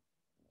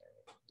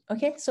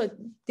 Okay, so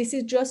this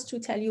is just to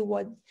tell you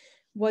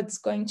what's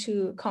going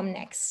to come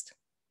next.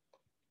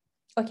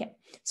 Okay,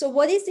 so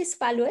what is this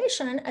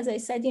valuation? As I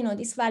said, you know,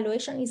 this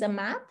valuation is a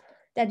map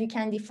that you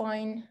can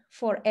define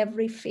for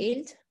every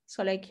field.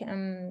 So like,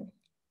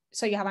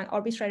 so you have an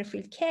arbitrary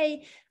field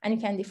K, and you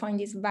can define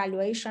this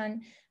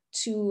valuation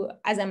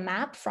as a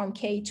map from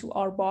K to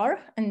R bar.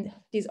 And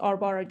these R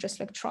bar are just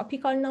like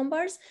tropical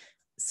numbers,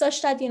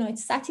 such that, you know, it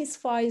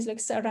satisfies like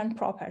certain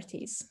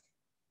properties.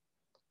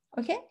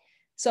 Okay,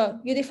 so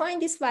you define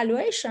this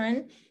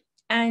valuation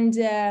and,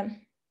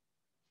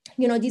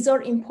 you know, these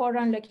are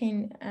important like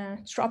in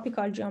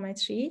tropical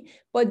geometry,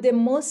 but the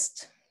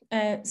most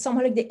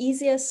somehow like the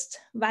easiest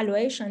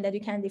valuation that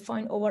you can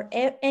define over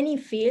any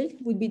field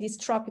would be this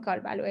tropical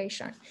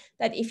valuation.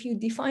 That if you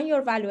define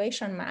your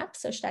valuation map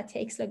such that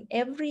takes like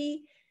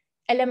every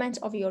element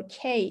of your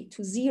K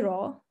to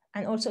 0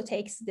 and also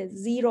takes the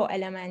 0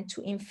 element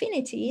to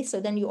infinity, so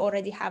then you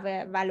already have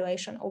a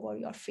valuation over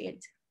your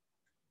field.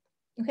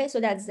 Okay, so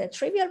that's the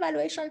trivial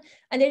valuation.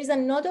 And there is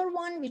another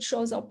one which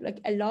shows up like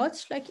a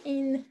lot like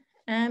in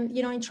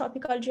in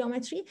tropical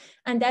geometry,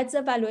 and that's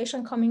a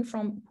valuation coming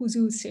from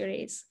Puzzle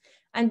series.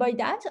 And by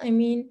that I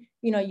mean,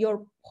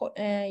 your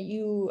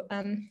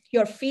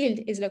field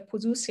is like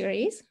Puzzle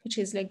series, which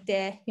is like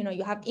the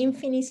you have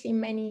infinitely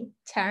many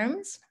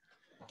terms,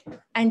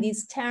 and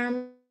these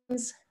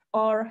terms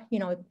are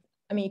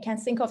you can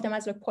think of them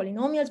as like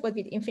polynomials, but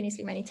with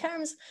infinitely many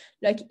terms,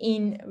 like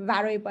in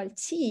variable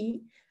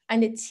t,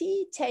 and the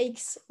t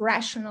takes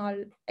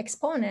rational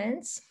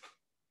exponents,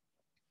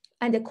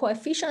 and the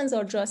coefficients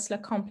are just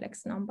like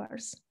complex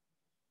numbers.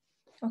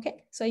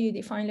 Okay, so you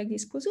define like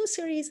this Puzzle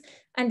series,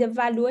 and the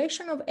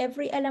valuation of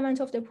every element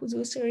of the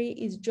Puzzle series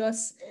is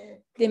just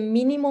the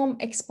minimum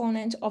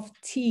exponent of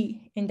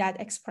t in that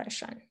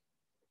expression.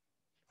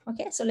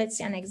 Okay, so let's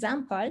see an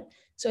example.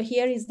 So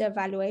here is the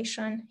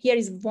valuation. Here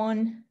is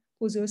one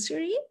Puzzle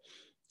series,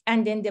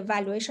 and then the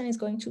valuation is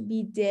going to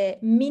be the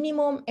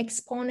minimum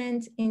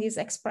exponent in this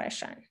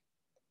expression,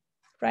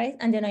 right?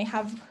 And then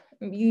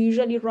you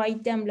usually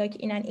write them like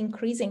in an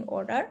increasing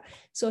order.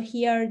 So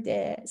here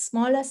the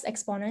smallest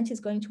exponent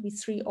is going to be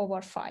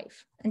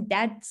 3/5, and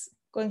that's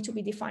going to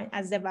be defined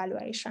as the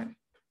valuation.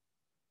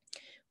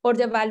 Or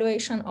the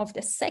valuation of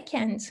the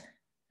second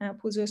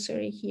Puzzle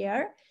series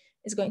here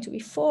is going to be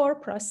 4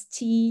 plus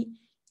t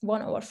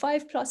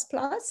 1/5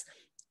 plus.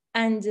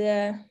 And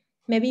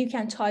maybe you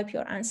can type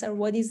your answer.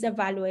 What is the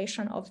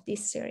valuation of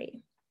this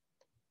series?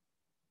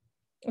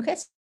 Okay,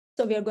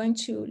 so we are going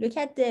to look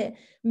at the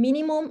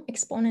minimum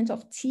exponent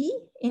of t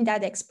in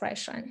that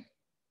expression.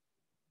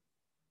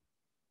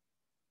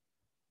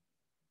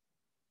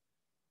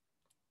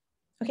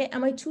 Okay,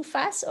 am I too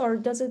fast, or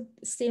does it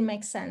still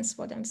make sense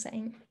what I'm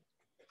saying?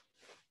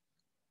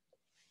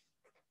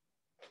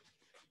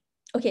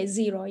 Okay,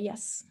 0,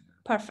 yes,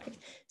 perfect.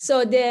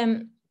 So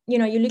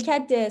you look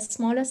at the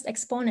smallest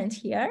exponent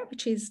here,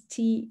 which is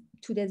t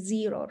to the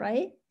 0,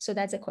 right? So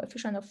that's a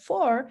coefficient of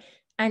 4,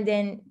 and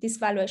then this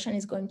valuation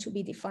is going to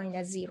be defined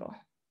as 0.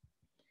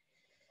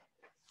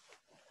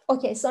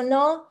 Okay, so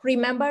now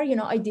remember,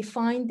 I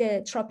defined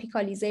the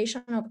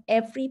tropicalization of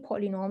every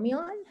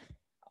polynomial.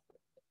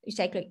 You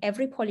take like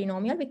every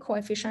polynomial with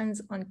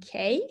coefficients on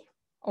k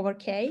over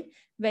k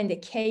when the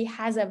k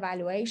has a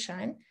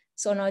valuation.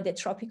 So now the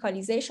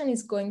tropicalization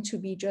is going to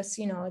be just,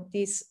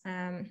 this,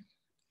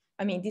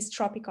 this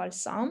tropical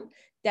sum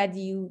that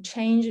you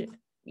change,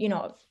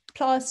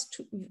 plus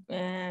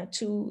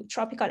to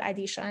tropical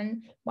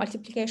addition,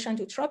 multiplication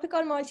to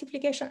tropical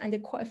multiplication, and the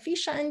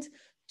coefficient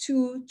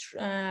to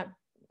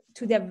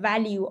the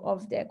value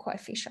of the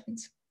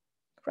coefficient,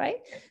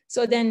 right?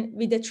 So then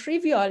with the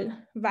trivial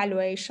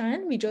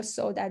valuation, we just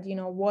saw that,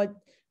 what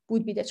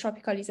would be the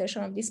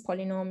tropicalization of this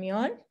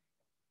polynomial.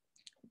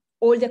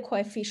 All the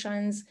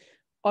coefficients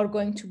are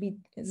going to be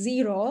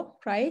 0,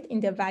 right? In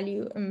the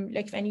value,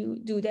 like when you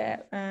do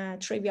the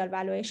trivial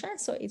valuation.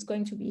 So it's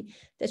going to be,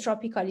 the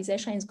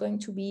tropicalization is going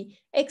to be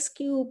x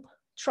cubed,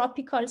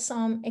 tropical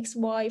sum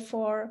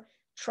xy4,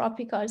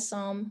 tropical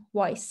sum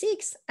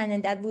y6, and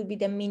then that would be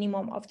the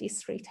minimum of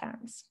these 3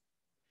 terms.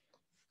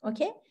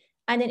 Okay,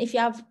 and then if you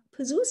have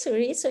Puzzle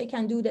series, so you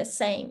can do the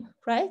same,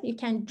 right? You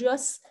can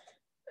just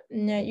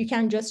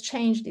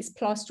change this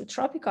plus to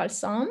tropical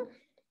sum,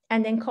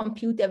 and then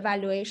compute the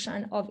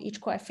valuation of each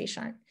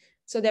coefficient.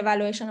 So the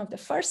valuation of the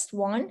first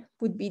one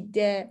would be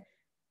the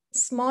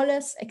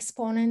smallest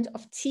exponent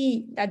of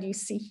t that you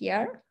see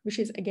here, which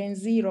is again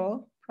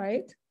 0,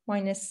 right?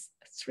 Minus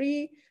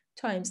 3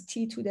 times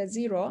t to the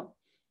 0.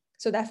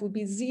 So that would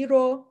be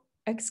 0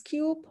 x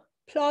cubed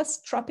plus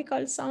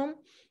tropical sum.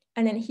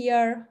 And then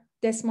here,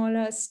 the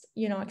smallest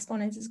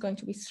exponent is going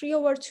to be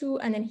 3/2.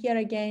 And then here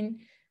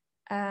again,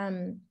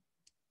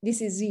 this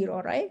is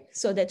 0, right?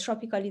 So the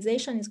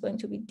tropicalization is going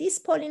to be this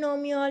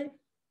polynomial,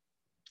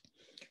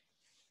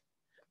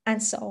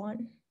 and so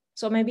on.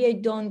 So maybe I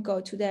don't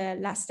go to the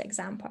last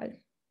example.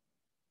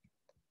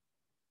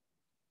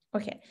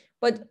 Okay,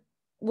 but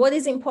what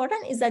is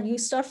important is that you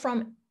start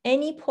from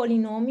any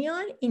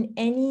polynomial in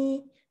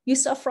any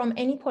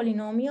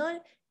polynomial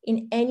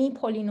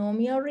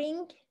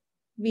ring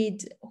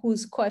with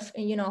whose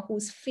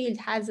field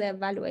has a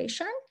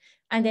valuation,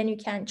 and then you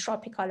can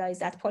tropicalize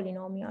that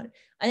polynomial.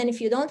 And then if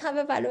you don't have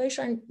a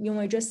valuation, you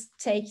might just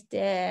take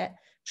the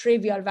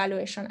trivial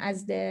valuation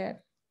as the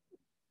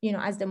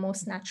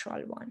most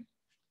natural one.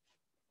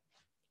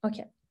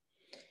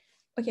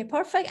 Okay,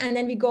 perfect. And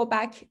then we go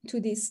back to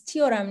this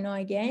theorem now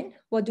again.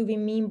 What do we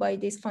mean by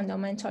this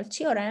fundamental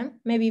theorem?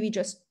 Maybe we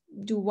just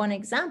do one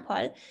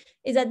example,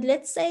 is that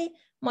let's say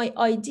my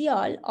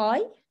ideal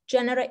I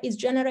is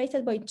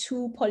generated by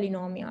 2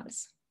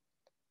 polynomials.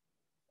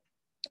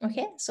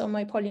 Okay, so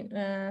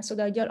so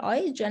the ideal I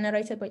is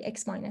generated by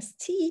x minus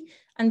t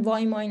and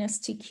y minus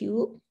t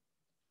cube.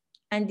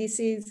 And this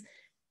is,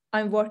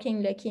 I'm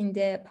working like in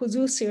the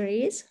Poisson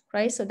series,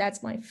 right? So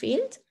that's my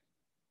field.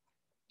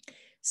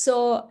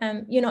 So,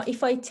 you know,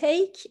 if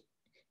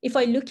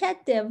I look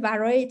at the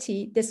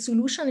variety, the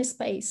solution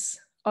space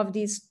of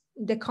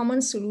the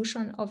common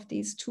solution of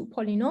these two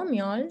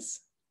polynomials,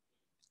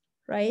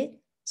 right?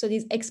 So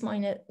this x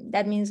minus,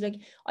 that means like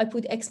I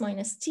put x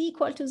minus t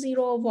equal to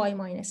 0, y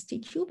minus t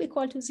cube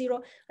equal to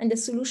 0, and the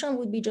solution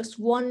would be just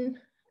one,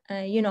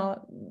 you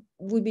know,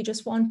 would be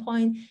just one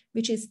point,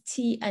 which is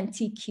t and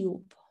t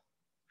cube,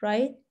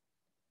 right?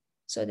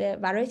 So the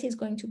variety is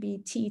going to be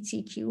t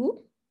cube.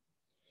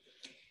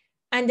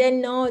 And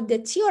then now the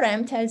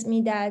theorem tells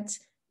me that,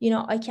 you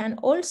know, I can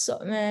also,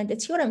 the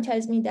theorem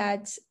tells me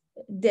that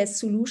the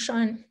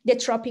solution, the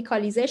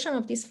tropicalization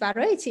of this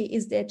variety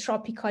is the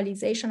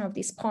tropicalization of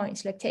this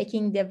point, like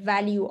taking the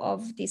value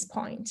of this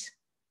point.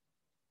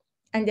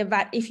 And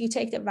if you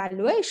take the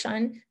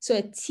valuation,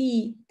 so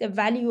t, the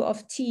value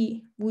of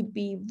t would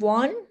be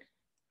 1,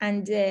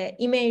 and the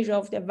image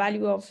of the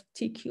value of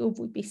t cube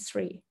would be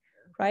 3,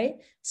 right?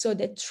 So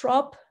the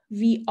trop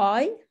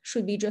vi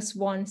should be just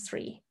 1,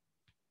 3.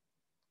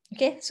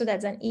 Okay, so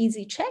that's an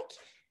easy check.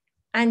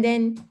 And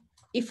then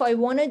if I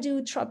want to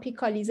do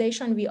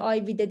tropicalization VI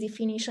with the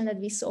definition that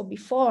we saw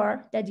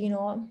before, that, you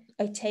know,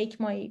 I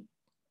take my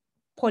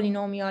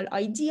polynomial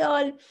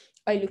ideal,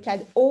 I look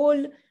at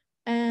all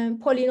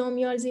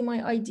polynomials in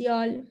my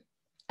ideal,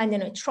 and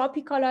then I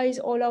tropicalize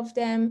all of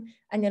them,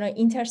 and then I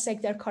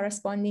intersect their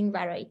corresponding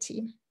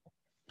variety.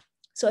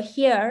 So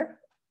here,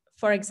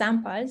 for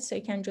example, so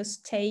you can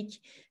just take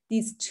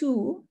these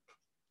two,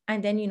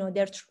 and then, you know,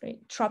 they're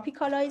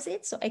tropicalize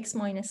it. So x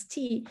minus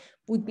t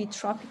would be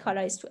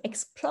tropicalized to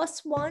x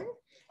plus 1,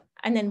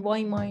 and then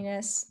y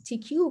minus t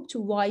cubed to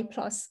y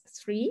plus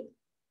 3.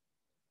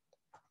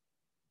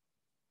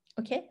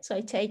 Okay, so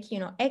I take, you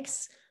know,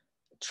 x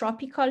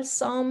tropical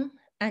sum,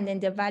 and then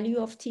the value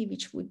of t,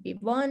 which would be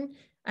 1,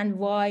 and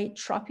y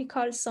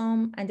tropical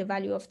sum, and the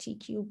value of t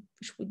cubed,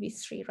 which would be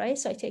 3, right?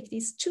 So I take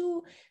these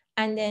two,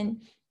 and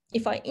then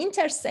if I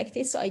intersect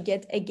it, so I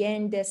get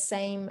again the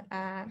same,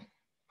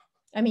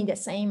 the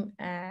same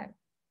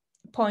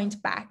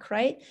point back,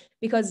 right?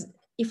 Because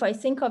if I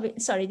think of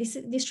it, sorry,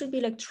 this should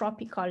be like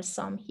tropical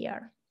sum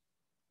here.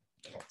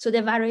 So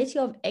the variety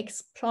of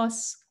x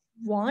plus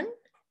 1.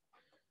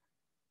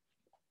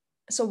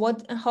 So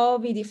how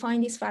we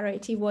define this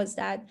variety was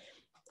that,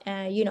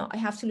 you know, I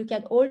have to look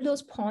at all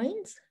those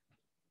points,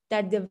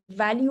 that the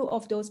value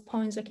of those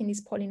points, like in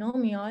this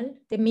polynomial,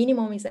 the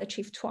minimum is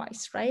achieved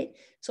twice, right?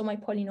 So my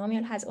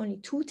polynomial has only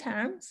 2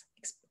 terms,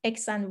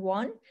 x and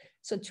 1.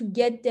 So to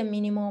get the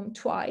minimum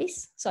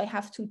twice, so I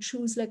have to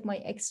choose like my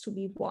x to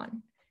be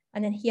 1.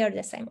 And then here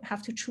the same, I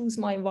have to choose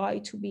my y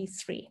to be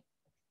 3.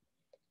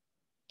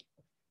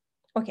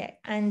 Okay,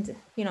 and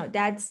you know,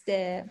 that's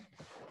the,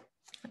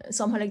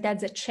 somehow like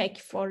that's a check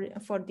for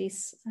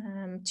this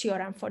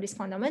theorem, for this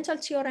fundamental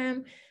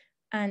theorem.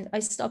 And I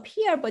stop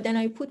here, but then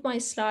I put my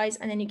slides,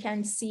 and then you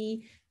can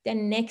see the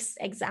next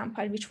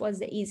example, which was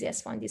the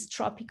easiest one, this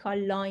tropical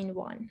line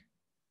one,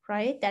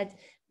 right? That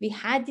we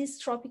had this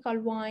tropical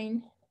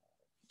line,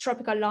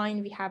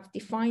 we have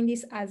defined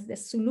this as the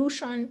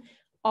solution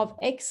of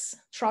x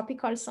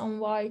tropical sum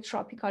y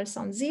tropical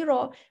sum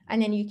 0.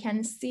 And then you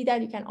can see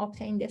that you can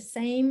obtain the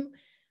same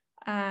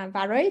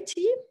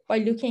variety by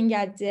looking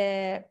at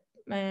the,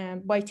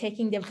 by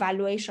taking the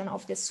valuation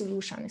of the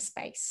solution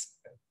space.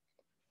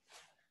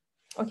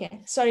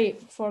 Okay, sorry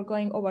for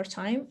going over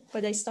time,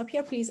 but I stop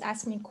here. Please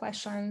ask me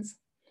questions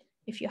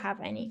if you have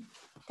any.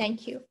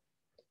 Thank you.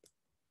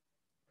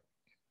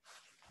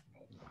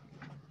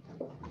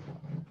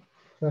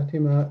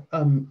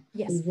 Fatemeh,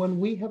 yes. When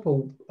we have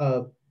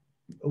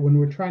when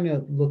we're trying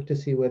to look to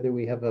see whether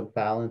we have a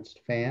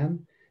balanced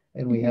fan,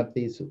 and we have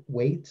these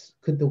weights,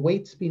 could the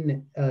weights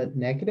be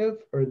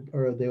negative, or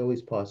are they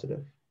always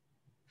positive?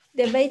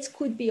 The weights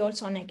could be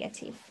also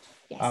negative.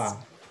 Yes. Ah,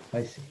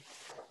 I see.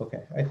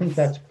 Okay, I think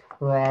that's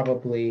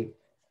probably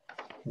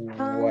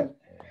what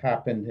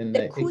happened in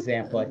the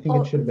example. I think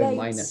it should have been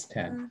minus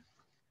 10.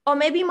 Or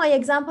maybe my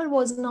example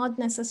was not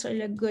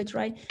necessarily good,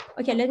 right?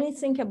 Okay, let me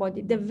think about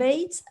it. The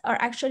weights are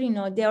actually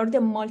not, they are the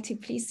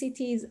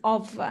multiplicities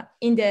of,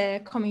 in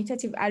the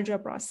commutative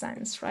algebra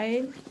sense,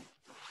 right?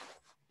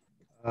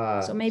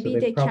 So maybe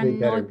they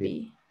cannot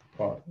be.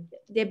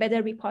 They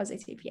better be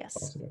positive, yes.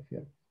 Positive,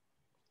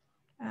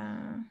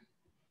 yeah.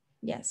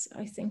 Yes,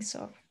 I think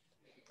so.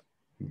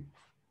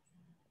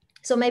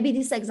 So maybe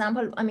this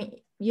example, I mean,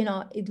 you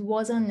know, it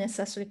wasn't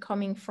necessarily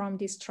coming from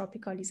this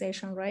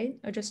tropicalization, right?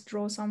 I just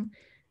draw some,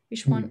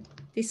 which one?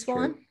 This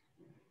one?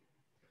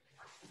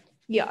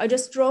 Yeah, I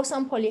just draw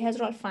some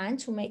polyhedral fan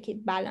to make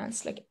it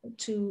balanced, like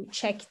to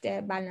check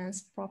the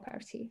balance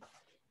property.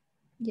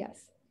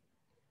 Yes.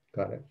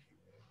 Got it.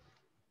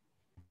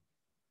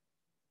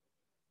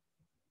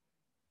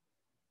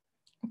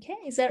 Okay,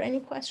 is there any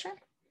question?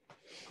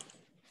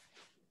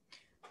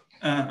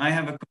 I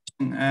have a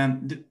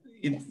question.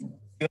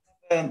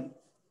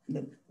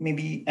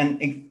 maybe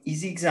an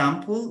easy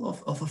example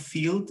of a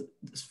field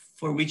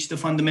for which the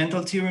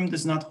fundamental theorem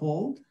does not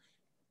hold?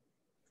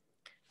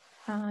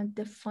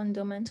 The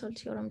fundamental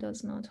theorem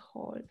does not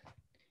hold.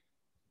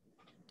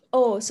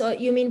 Oh, so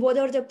you mean what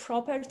are the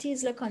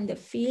properties like on the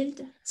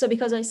field? So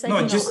because I said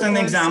no, just an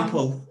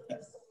example.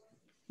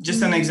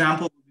 Just an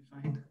example would be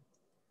fine.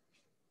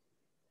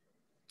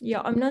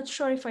 Yeah, I'm not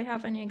sure if I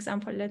have any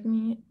example. Let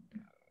me.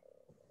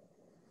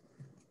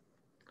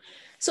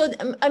 So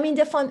I mean,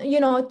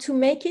 to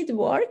make it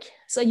work,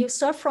 so you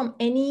start from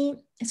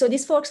any. So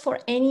this works for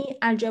any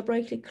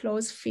algebraically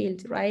closed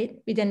field, right,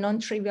 with a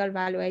non-trivial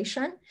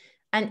valuation.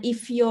 And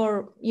if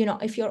your,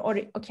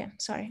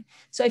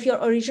 So if your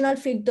original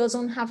field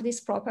doesn't have this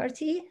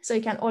property, so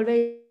you can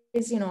always,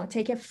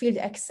 take a field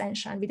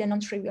extension with a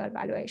non-trivial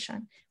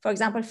valuation. For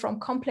example, from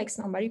complex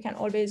number, you can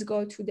always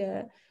go to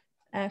the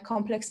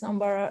complex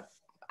number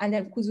and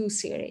then Kouzou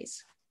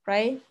series,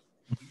 right?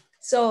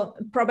 So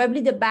probably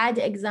the bad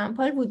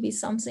example would be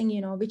something,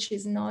 which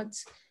is not,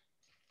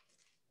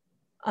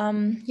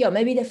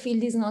 maybe the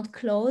field is not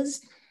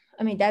closed.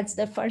 I mean, that's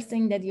the first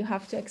thing that you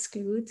have to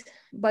exclude,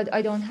 but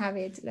I don't have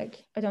it.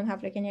 I don't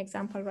have any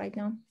example right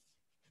now.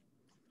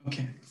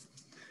 Okay.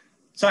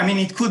 So, I mean,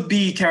 it could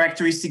be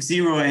characteristic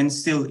 0 and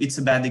still it's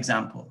a bad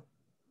example.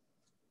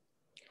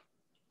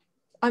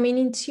 I mean,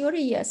 in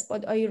theory, yes,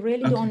 but I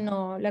really don't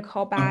know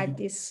how bad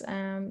this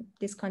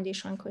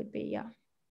condition could be. Yeah.